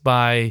defaced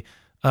by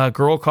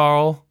Girl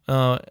Carl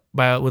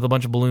with a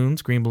bunch of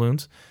balloons, green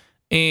balloons.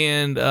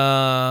 And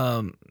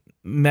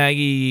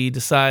Maggie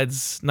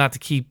decides not to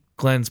keep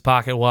Glenn's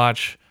pocket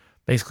watch.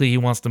 Basically, she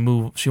wants to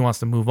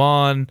move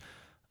on.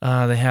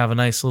 They have a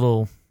nice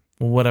little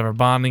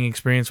bonding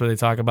experience where they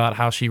talk about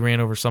how she ran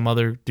over some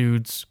other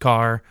dude's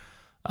car.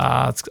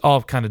 It's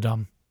all kind of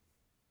dumb.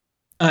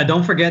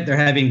 Don't forget they're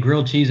having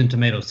grilled cheese and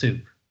tomato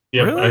soup.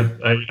 Yeah,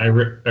 Really? I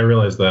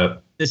realized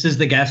that. This is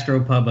the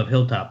gastropub of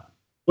Hilltop.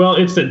 Well,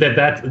 it's but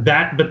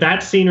that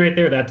scene right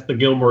there, that's the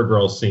Gilmore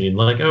Girls scene.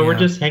 Like, we're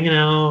just hanging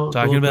out,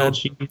 Talking about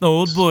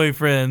old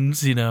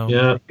boyfriends,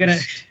 Yeah,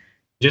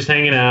 just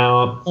hanging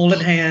out, holding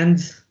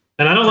hands.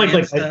 And I don't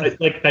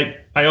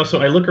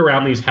I look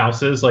around these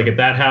houses, like at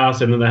that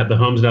house and then the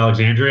homes in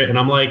Alexandria, and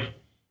I'm like,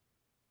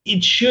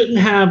 it shouldn't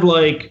have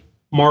like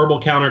marble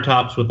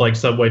countertops with like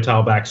subway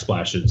tile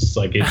backsplashes.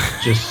 Like,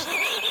 it's just.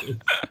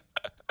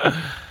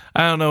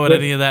 I don't know what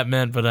any of that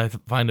meant, but I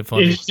find it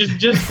funny. It's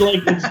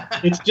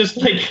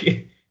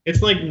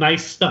it's like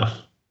nice stuff.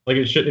 Like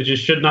it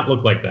just should not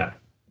look like that.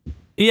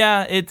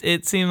 Yeah,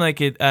 it seemed like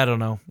it. I don't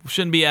know.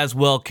 Shouldn't be as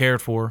well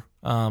cared for.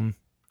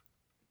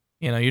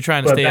 You're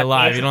trying to stay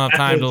alive. You don't have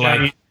time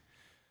to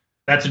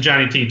That's a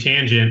Johnny T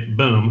tangent.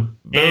 Boom.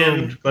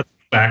 And let's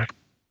go back.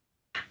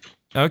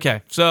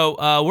 Okay,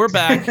 so we're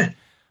back.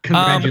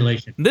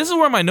 Congratulations. This is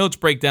where my notes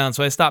break down,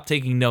 so I stopped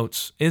taking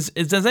notes.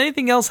 Does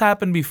anything else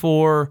happen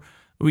before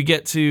we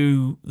get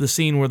to the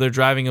scene where they're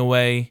driving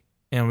away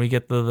and we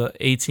get the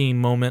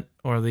A-Team moment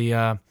or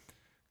the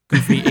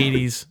goofy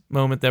 80s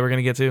moment that we're going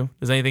to get to?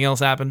 Does anything else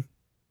happen?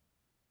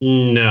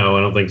 No, I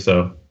don't think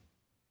so.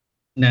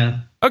 No.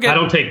 Okay. I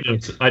don't take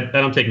notes. I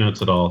don't take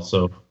notes at all.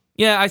 So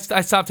yeah, I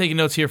stopped taking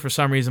notes here for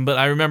some reason, but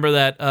I remember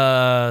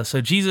that. So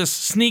Jesus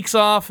sneaks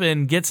off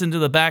and gets into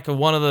the back of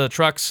one of the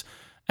trucks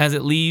as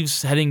it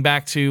leaves, heading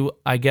back to,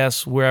 I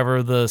guess,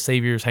 wherever the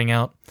Saviors hang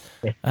out.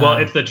 Well,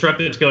 it's the truck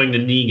that's going to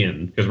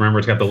Negan, because remember,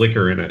 it's got the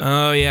liquor in it.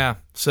 Oh, yeah.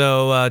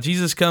 So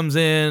Jesus comes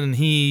in, and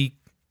he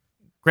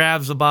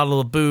grabs a bottle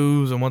of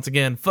booze, and once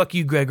again, fuck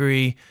you,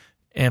 Gregory,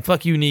 and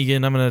fuck you,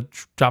 Negan. I'm going to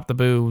drop the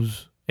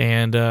booze.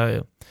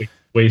 And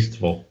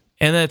wasteful.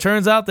 And then it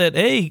turns out that,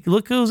 hey,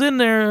 look who's in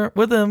there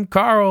with him,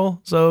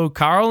 Carl. So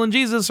Carl and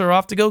Jesus are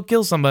off to go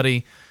kill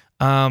somebody.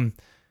 I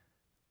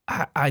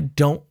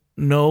don't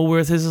know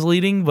where this is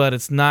leading, but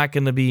it's not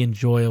going to be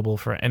enjoyable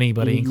for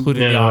anybody,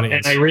 including the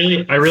audience. And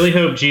I really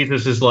hope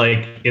Jesus is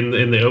like in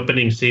the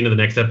opening scene of the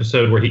next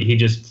episode where he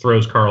just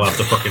throws Carl out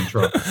the fucking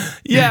truck.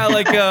 Yeah,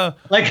 like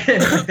like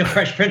the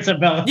Fresh Prince of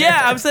Bel-Air.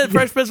 Yeah, I'm saying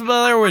Fresh Prince of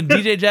Bel-Air when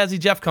DJ Jazzy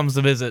Jeff comes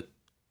to visit.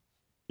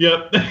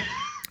 Yep.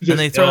 And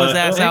they throw his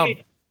ass out.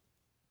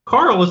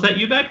 Carl, is that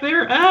you back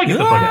there? Get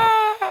the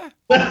fuck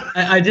out.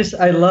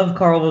 I love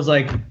Carl was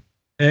like,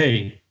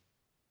 hey.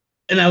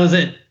 And that was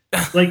it.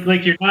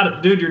 Like you're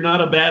not, dude, you're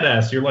not a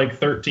badass. You're like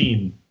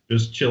 13.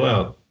 Just chill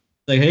out.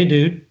 Like, hey,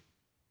 dude,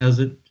 how's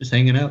it? Just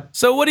hanging out.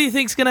 So what do you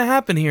think's going to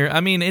happen here? I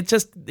mean, it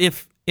just,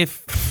 if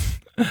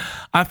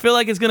I feel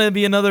like it's going to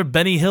be another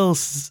Benny Hill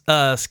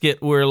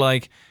skit where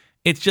like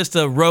it's just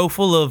a row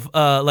full of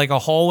like a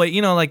hallway,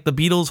 like the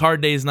Beatles'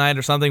 Hard Day's Night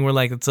or something, where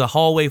like it's a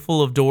hallway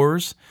full of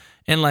doors,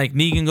 and like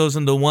Negan goes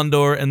into one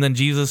door, and then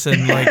Jesus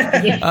and like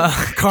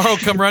Carl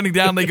come running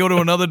down. They go to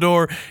another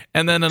door,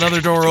 and then another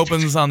door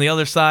opens on the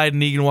other side,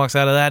 and Negan walks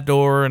out of that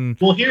door. And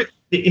well,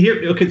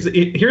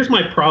 here's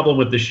my problem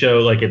with the show.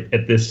 Like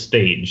at this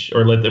stage,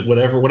 or like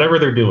whatever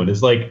they're doing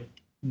is like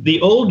the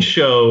old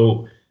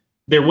show.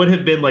 There would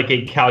have been like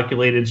a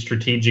calculated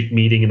strategic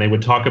meeting, and they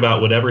would talk about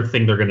whatever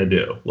thing they're going to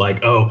do.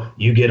 Like, oh,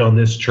 you get on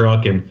this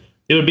truck, and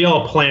it would be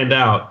all planned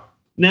out.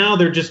 Now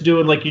they're just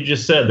doing like you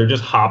just said. They're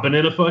just hopping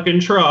in a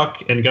fucking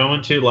truck and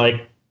going to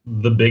like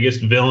the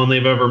biggest villain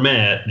they've ever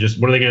met. Just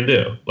what are they going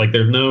to do? Like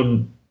there's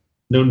no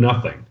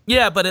nothing.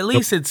 Yeah, but at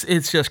least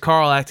it's just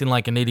Carl acting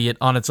like an idiot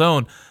on its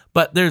own.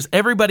 But there's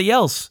everybody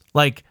else.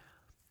 Like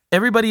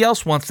everybody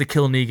else wants to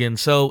kill Negan.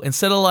 So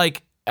instead of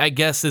like, I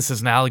guess this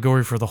is an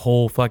allegory for the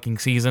whole fucking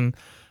season,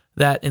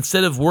 that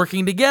instead of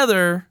working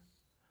together,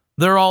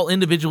 they're all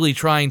individually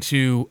trying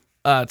to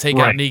take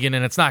out Negan,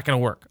 and it's not going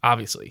to work,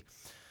 obviously,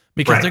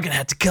 because they're going to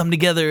have to come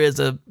together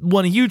as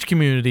one huge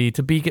community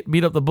to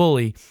beat up the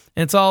bully.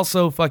 And it's all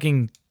so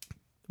fucking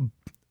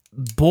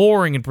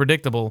boring and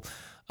predictable.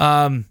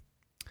 And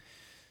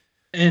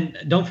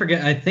don't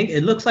forget, I think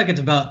it looks like it's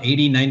about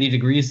 80, 90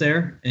 degrees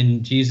there,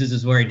 and Jesus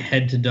is wearing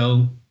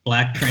head-to-toe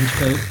black trench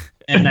coat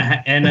and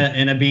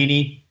a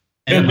beanie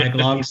and like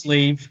long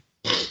sleeve.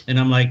 And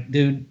I'm like,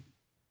 dude,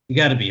 you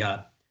got to be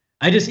hot.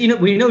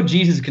 We know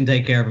Jesus can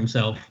take care of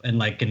himself and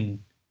like can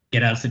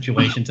get out of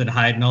situations and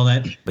hide and all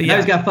that. But now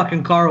he's got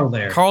fucking Carl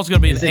there. Carl's going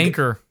to be an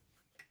anchor.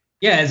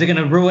 Is it going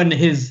to ruin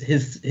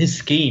his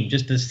scheme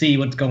just to see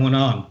what's going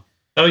on?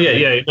 Oh,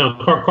 yeah. No,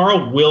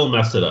 Carl will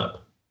mess it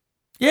up.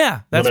 Yeah,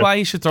 that's why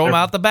you should throw him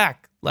out the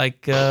back,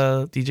 like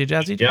DJ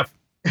Jazzy. Yep.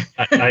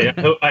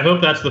 I hope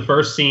that's the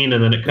first scene,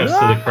 and then it cuts to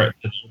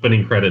the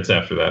opening credits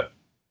after that.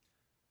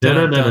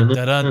 Dun, dun,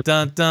 dun,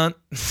 dun, dun,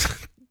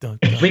 dun.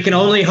 We can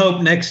only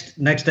hope next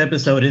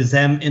episode is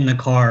them in the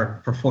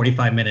car for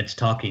 45 minutes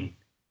talking.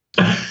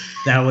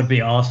 That would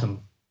be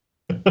awesome.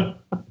 Oh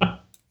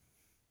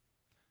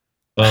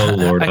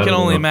Lord! I can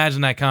only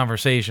imagine that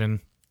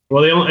conversation.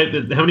 Well,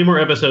 how many more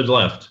episodes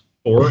left?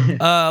 4?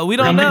 We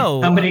don't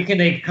know. How many can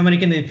they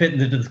fit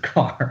into this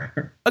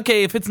car?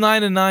 Okay, if it's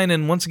 9 and 9,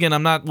 and once again,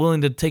 I'm not willing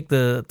to take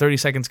the 30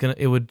 seconds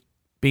it would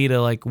be to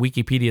like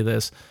Wikipedia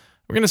this.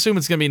 We're gonna assume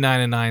it's gonna be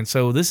 9 and 9.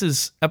 So this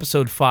is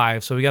episode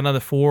 5. So we got another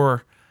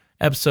 4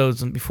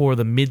 episodes before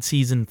the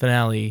mid-season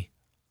finale.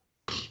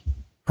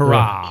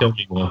 Hurrah! Kill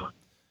me more.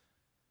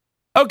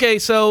 Okay,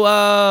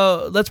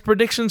 so let's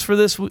predictions for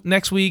this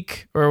next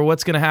week, or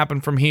what's gonna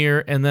happen from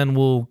here, and then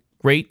we'll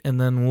rate,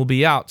 and then we'll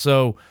be out.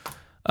 So.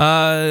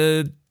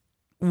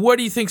 What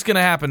do you think's going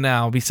to happen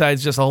now,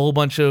 besides just a whole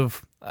bunch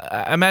of...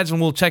 I imagine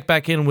we'll check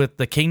back in with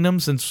the Kingdom,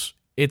 since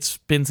it's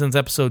been since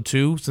episode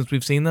 2, since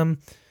we've seen them.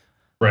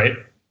 Right.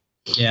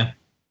 Yeah.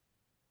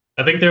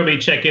 I think there'll be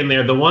check in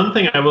there. The one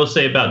thing I will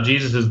say about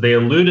Jesus is they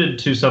alluded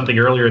to something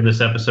earlier in this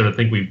episode. I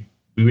think we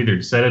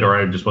either said it or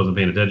I just wasn't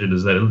paying attention,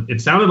 is that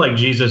it sounded like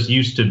Jesus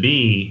used to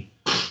be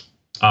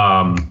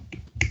part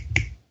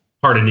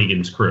of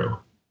Negan's crew.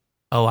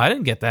 Oh, I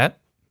didn't get that.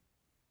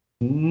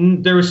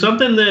 There was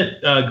something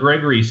that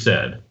Gregory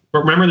said.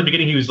 But remember in the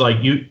beginning, he was like,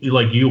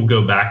 you'll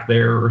go back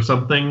there or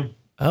something.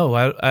 Oh,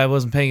 I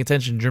wasn't paying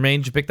attention. Jermaine,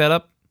 did you pick that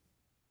up?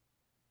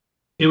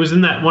 It was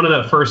in that one of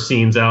the first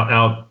scenes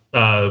out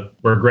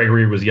where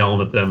Gregory was yelling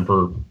at them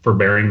for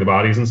burying the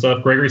bodies and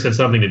stuff. Gregory said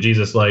something to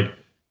Jesus like,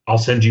 I'll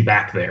send you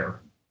back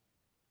there.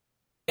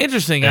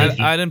 Interesting.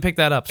 I didn't pick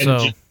that up.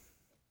 So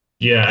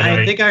yeah,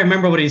 I think I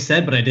remember what he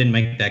said, but I didn't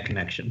make that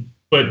connection.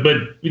 But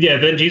yeah,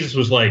 then Jesus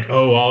was like,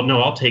 "Oh,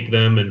 I'll take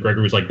them," and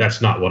Gregory was like,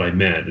 "That's not what I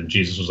meant." And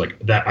Jesus was like,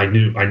 "That I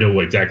know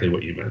exactly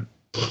what you meant."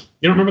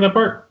 You don't remember that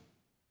part?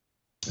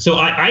 So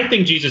I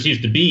think Jesus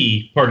used to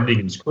be part of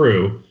Negan's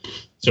crew.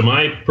 So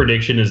my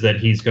prediction is that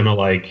he's gonna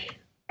like,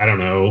 I don't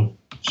know,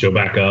 show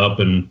back up,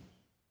 and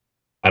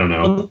I don't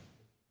know.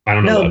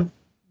 No,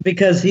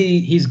 because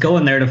he's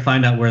going there to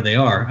find out where they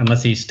are,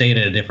 unless he stayed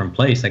at a different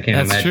place. I can't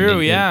imagine. That's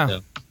true. Yeah.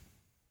 So.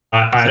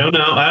 I don't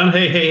know.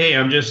 Hey,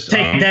 I'm just...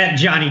 Take that,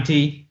 Johnny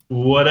T.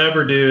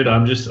 Whatever, dude.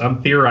 I'm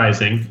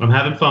theorizing. I'm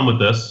having fun with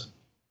this.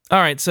 All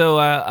right, so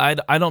I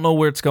don't know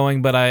where it's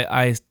going, but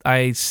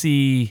I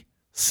see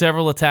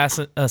several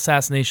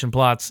assassination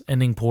plots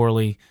ending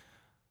poorly.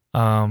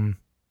 And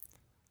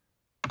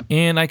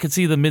I could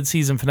see the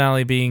mid-season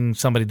finale being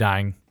somebody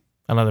dying,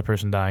 another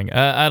person dying.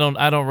 I don't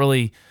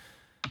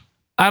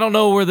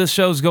know where this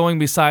show's going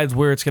besides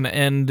where it's going to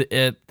end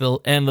at the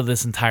end of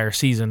this entire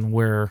season,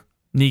 where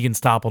Negan's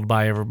toppled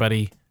by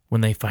everybody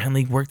when they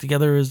finally work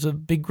together as a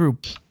big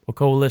group, a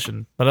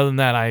coalition. But other than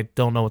that, I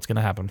don't know what's going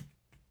to happen.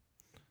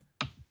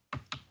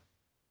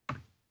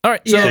 All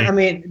right. So, yeah, I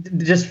mean,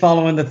 just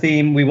following the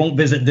theme, we won't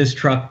visit this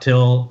truck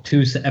till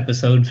 2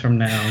 episodes from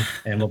now,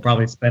 and we'll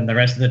probably spend the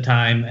rest of the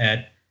time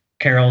at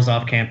Carol's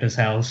off-campus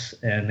house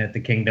and at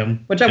the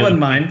Kingdom, which I wouldn't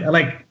mind. I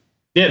like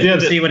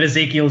to see what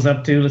Ezekiel's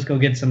up to. Let's go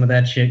get some of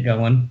that shit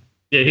going.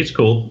 Yeah, he's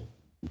cool.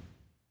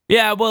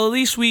 Yeah, well, at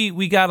least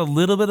we got a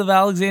little bit of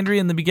Alexandria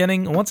in the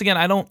beginning. Once again,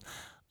 I don't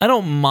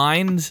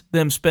mind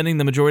them spending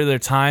the majority of their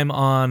time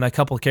on a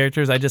couple of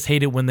characters. I just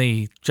hate it when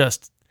they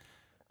just,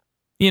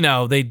 they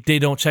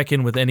don't check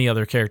in with any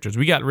other characters.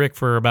 We got Rick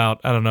for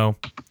about,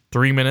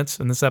 3 minutes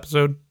in this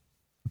episode.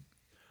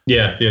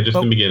 Yeah, just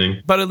in the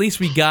beginning. But at least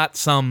we got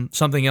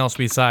something else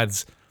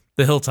besides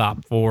the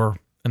hilltop for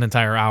an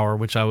entire hour,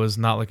 which I was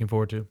not looking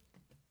forward to.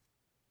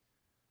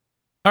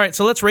 All right,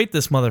 so let's rate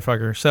this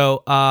motherfucker.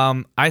 So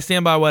I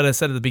stand by what I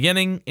said at the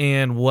beginning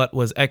and what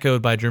was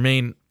echoed by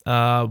Jermaine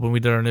when we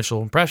did our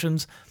initial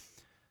impressions.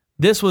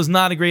 This was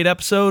not a great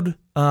episode,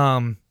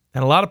 had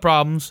a lot of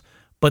problems,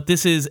 but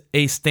this is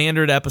a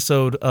standard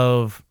episode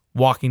of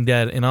Walking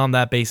Dead, and on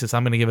that basis,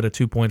 I'm going to give it a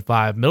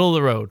 2.5, middle of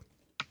the road.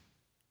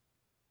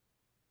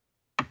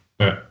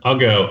 All right, I'll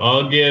go.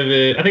 I'll give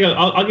it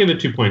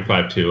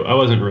 2.5 too. I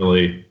wasn't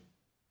really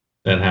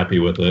that happy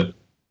with it.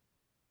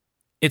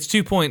 It's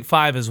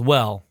 2.5 as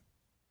well,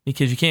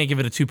 because you can't give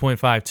it a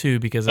 2.52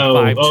 because a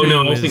 5.2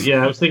 no, is...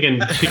 I was thinking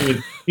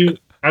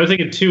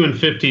 2 and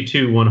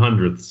 52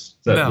 100ths.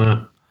 That's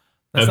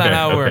not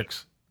how it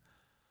works.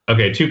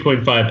 Okay,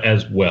 2.5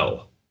 as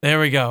well.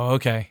 There we go.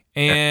 Okay.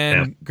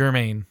 And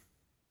Germain.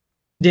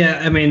 Yeah,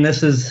 I mean,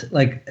 this is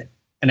like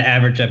an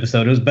average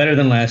episode. It was better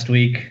than last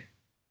week,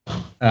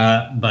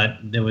 but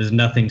there was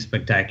nothing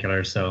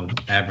spectacular, so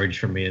average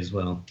for me as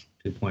well,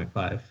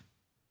 2.5.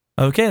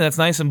 Okay, that's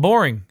nice and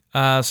boring.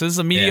 So this is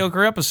a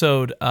mediocre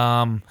episode.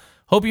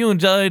 Hope you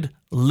enjoyed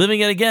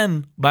living it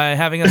again by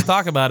having us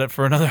talk about it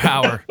for another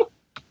hour.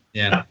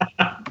 Yeah.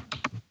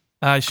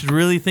 I should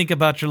really think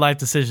about your life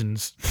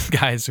decisions,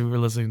 guys who were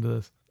listening to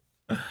this.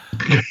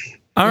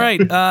 All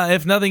right.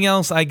 If nothing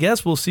else, I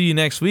guess we'll see you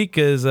next week,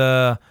 because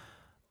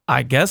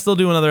I guess they'll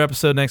do another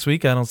episode next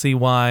week. I don't see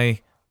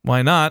why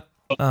not.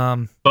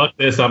 Fuck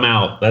this, I'm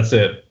out. That's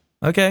it.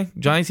 Okay,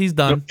 Johnny C's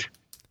done.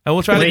 I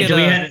will try to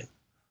get...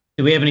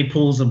 Do we have any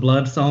Pools of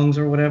Blood songs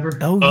or whatever?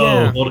 Oh,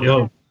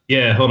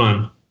 yeah. Hold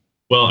on.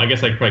 Well, I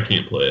guess I probably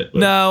can't play it. But.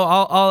 No,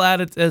 I'll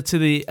add it to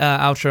the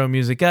outro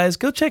music. Guys,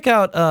 go check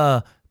out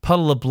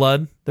Puddle of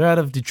Blood. They're out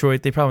of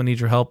Detroit. They probably need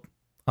your help.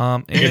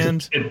 And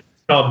it's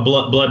called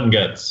Blood and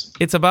Guts.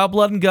 It's about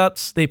blood and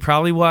guts. They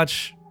probably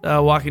watch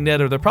Walking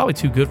Dead, or they're probably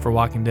too good for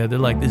Walking Dead. They're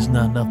like, there's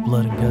not enough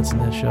blood and guts in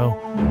that show.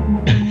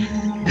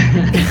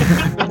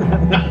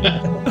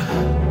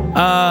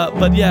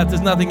 But yeah, if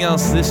there's nothing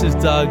else, this is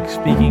Doug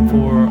speaking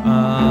for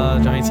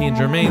Johnny T and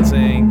Jermaine,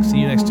 saying see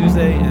you next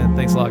Tuesday, and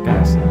thanks a lot,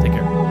 guys. Take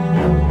care.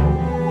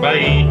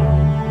 Bye.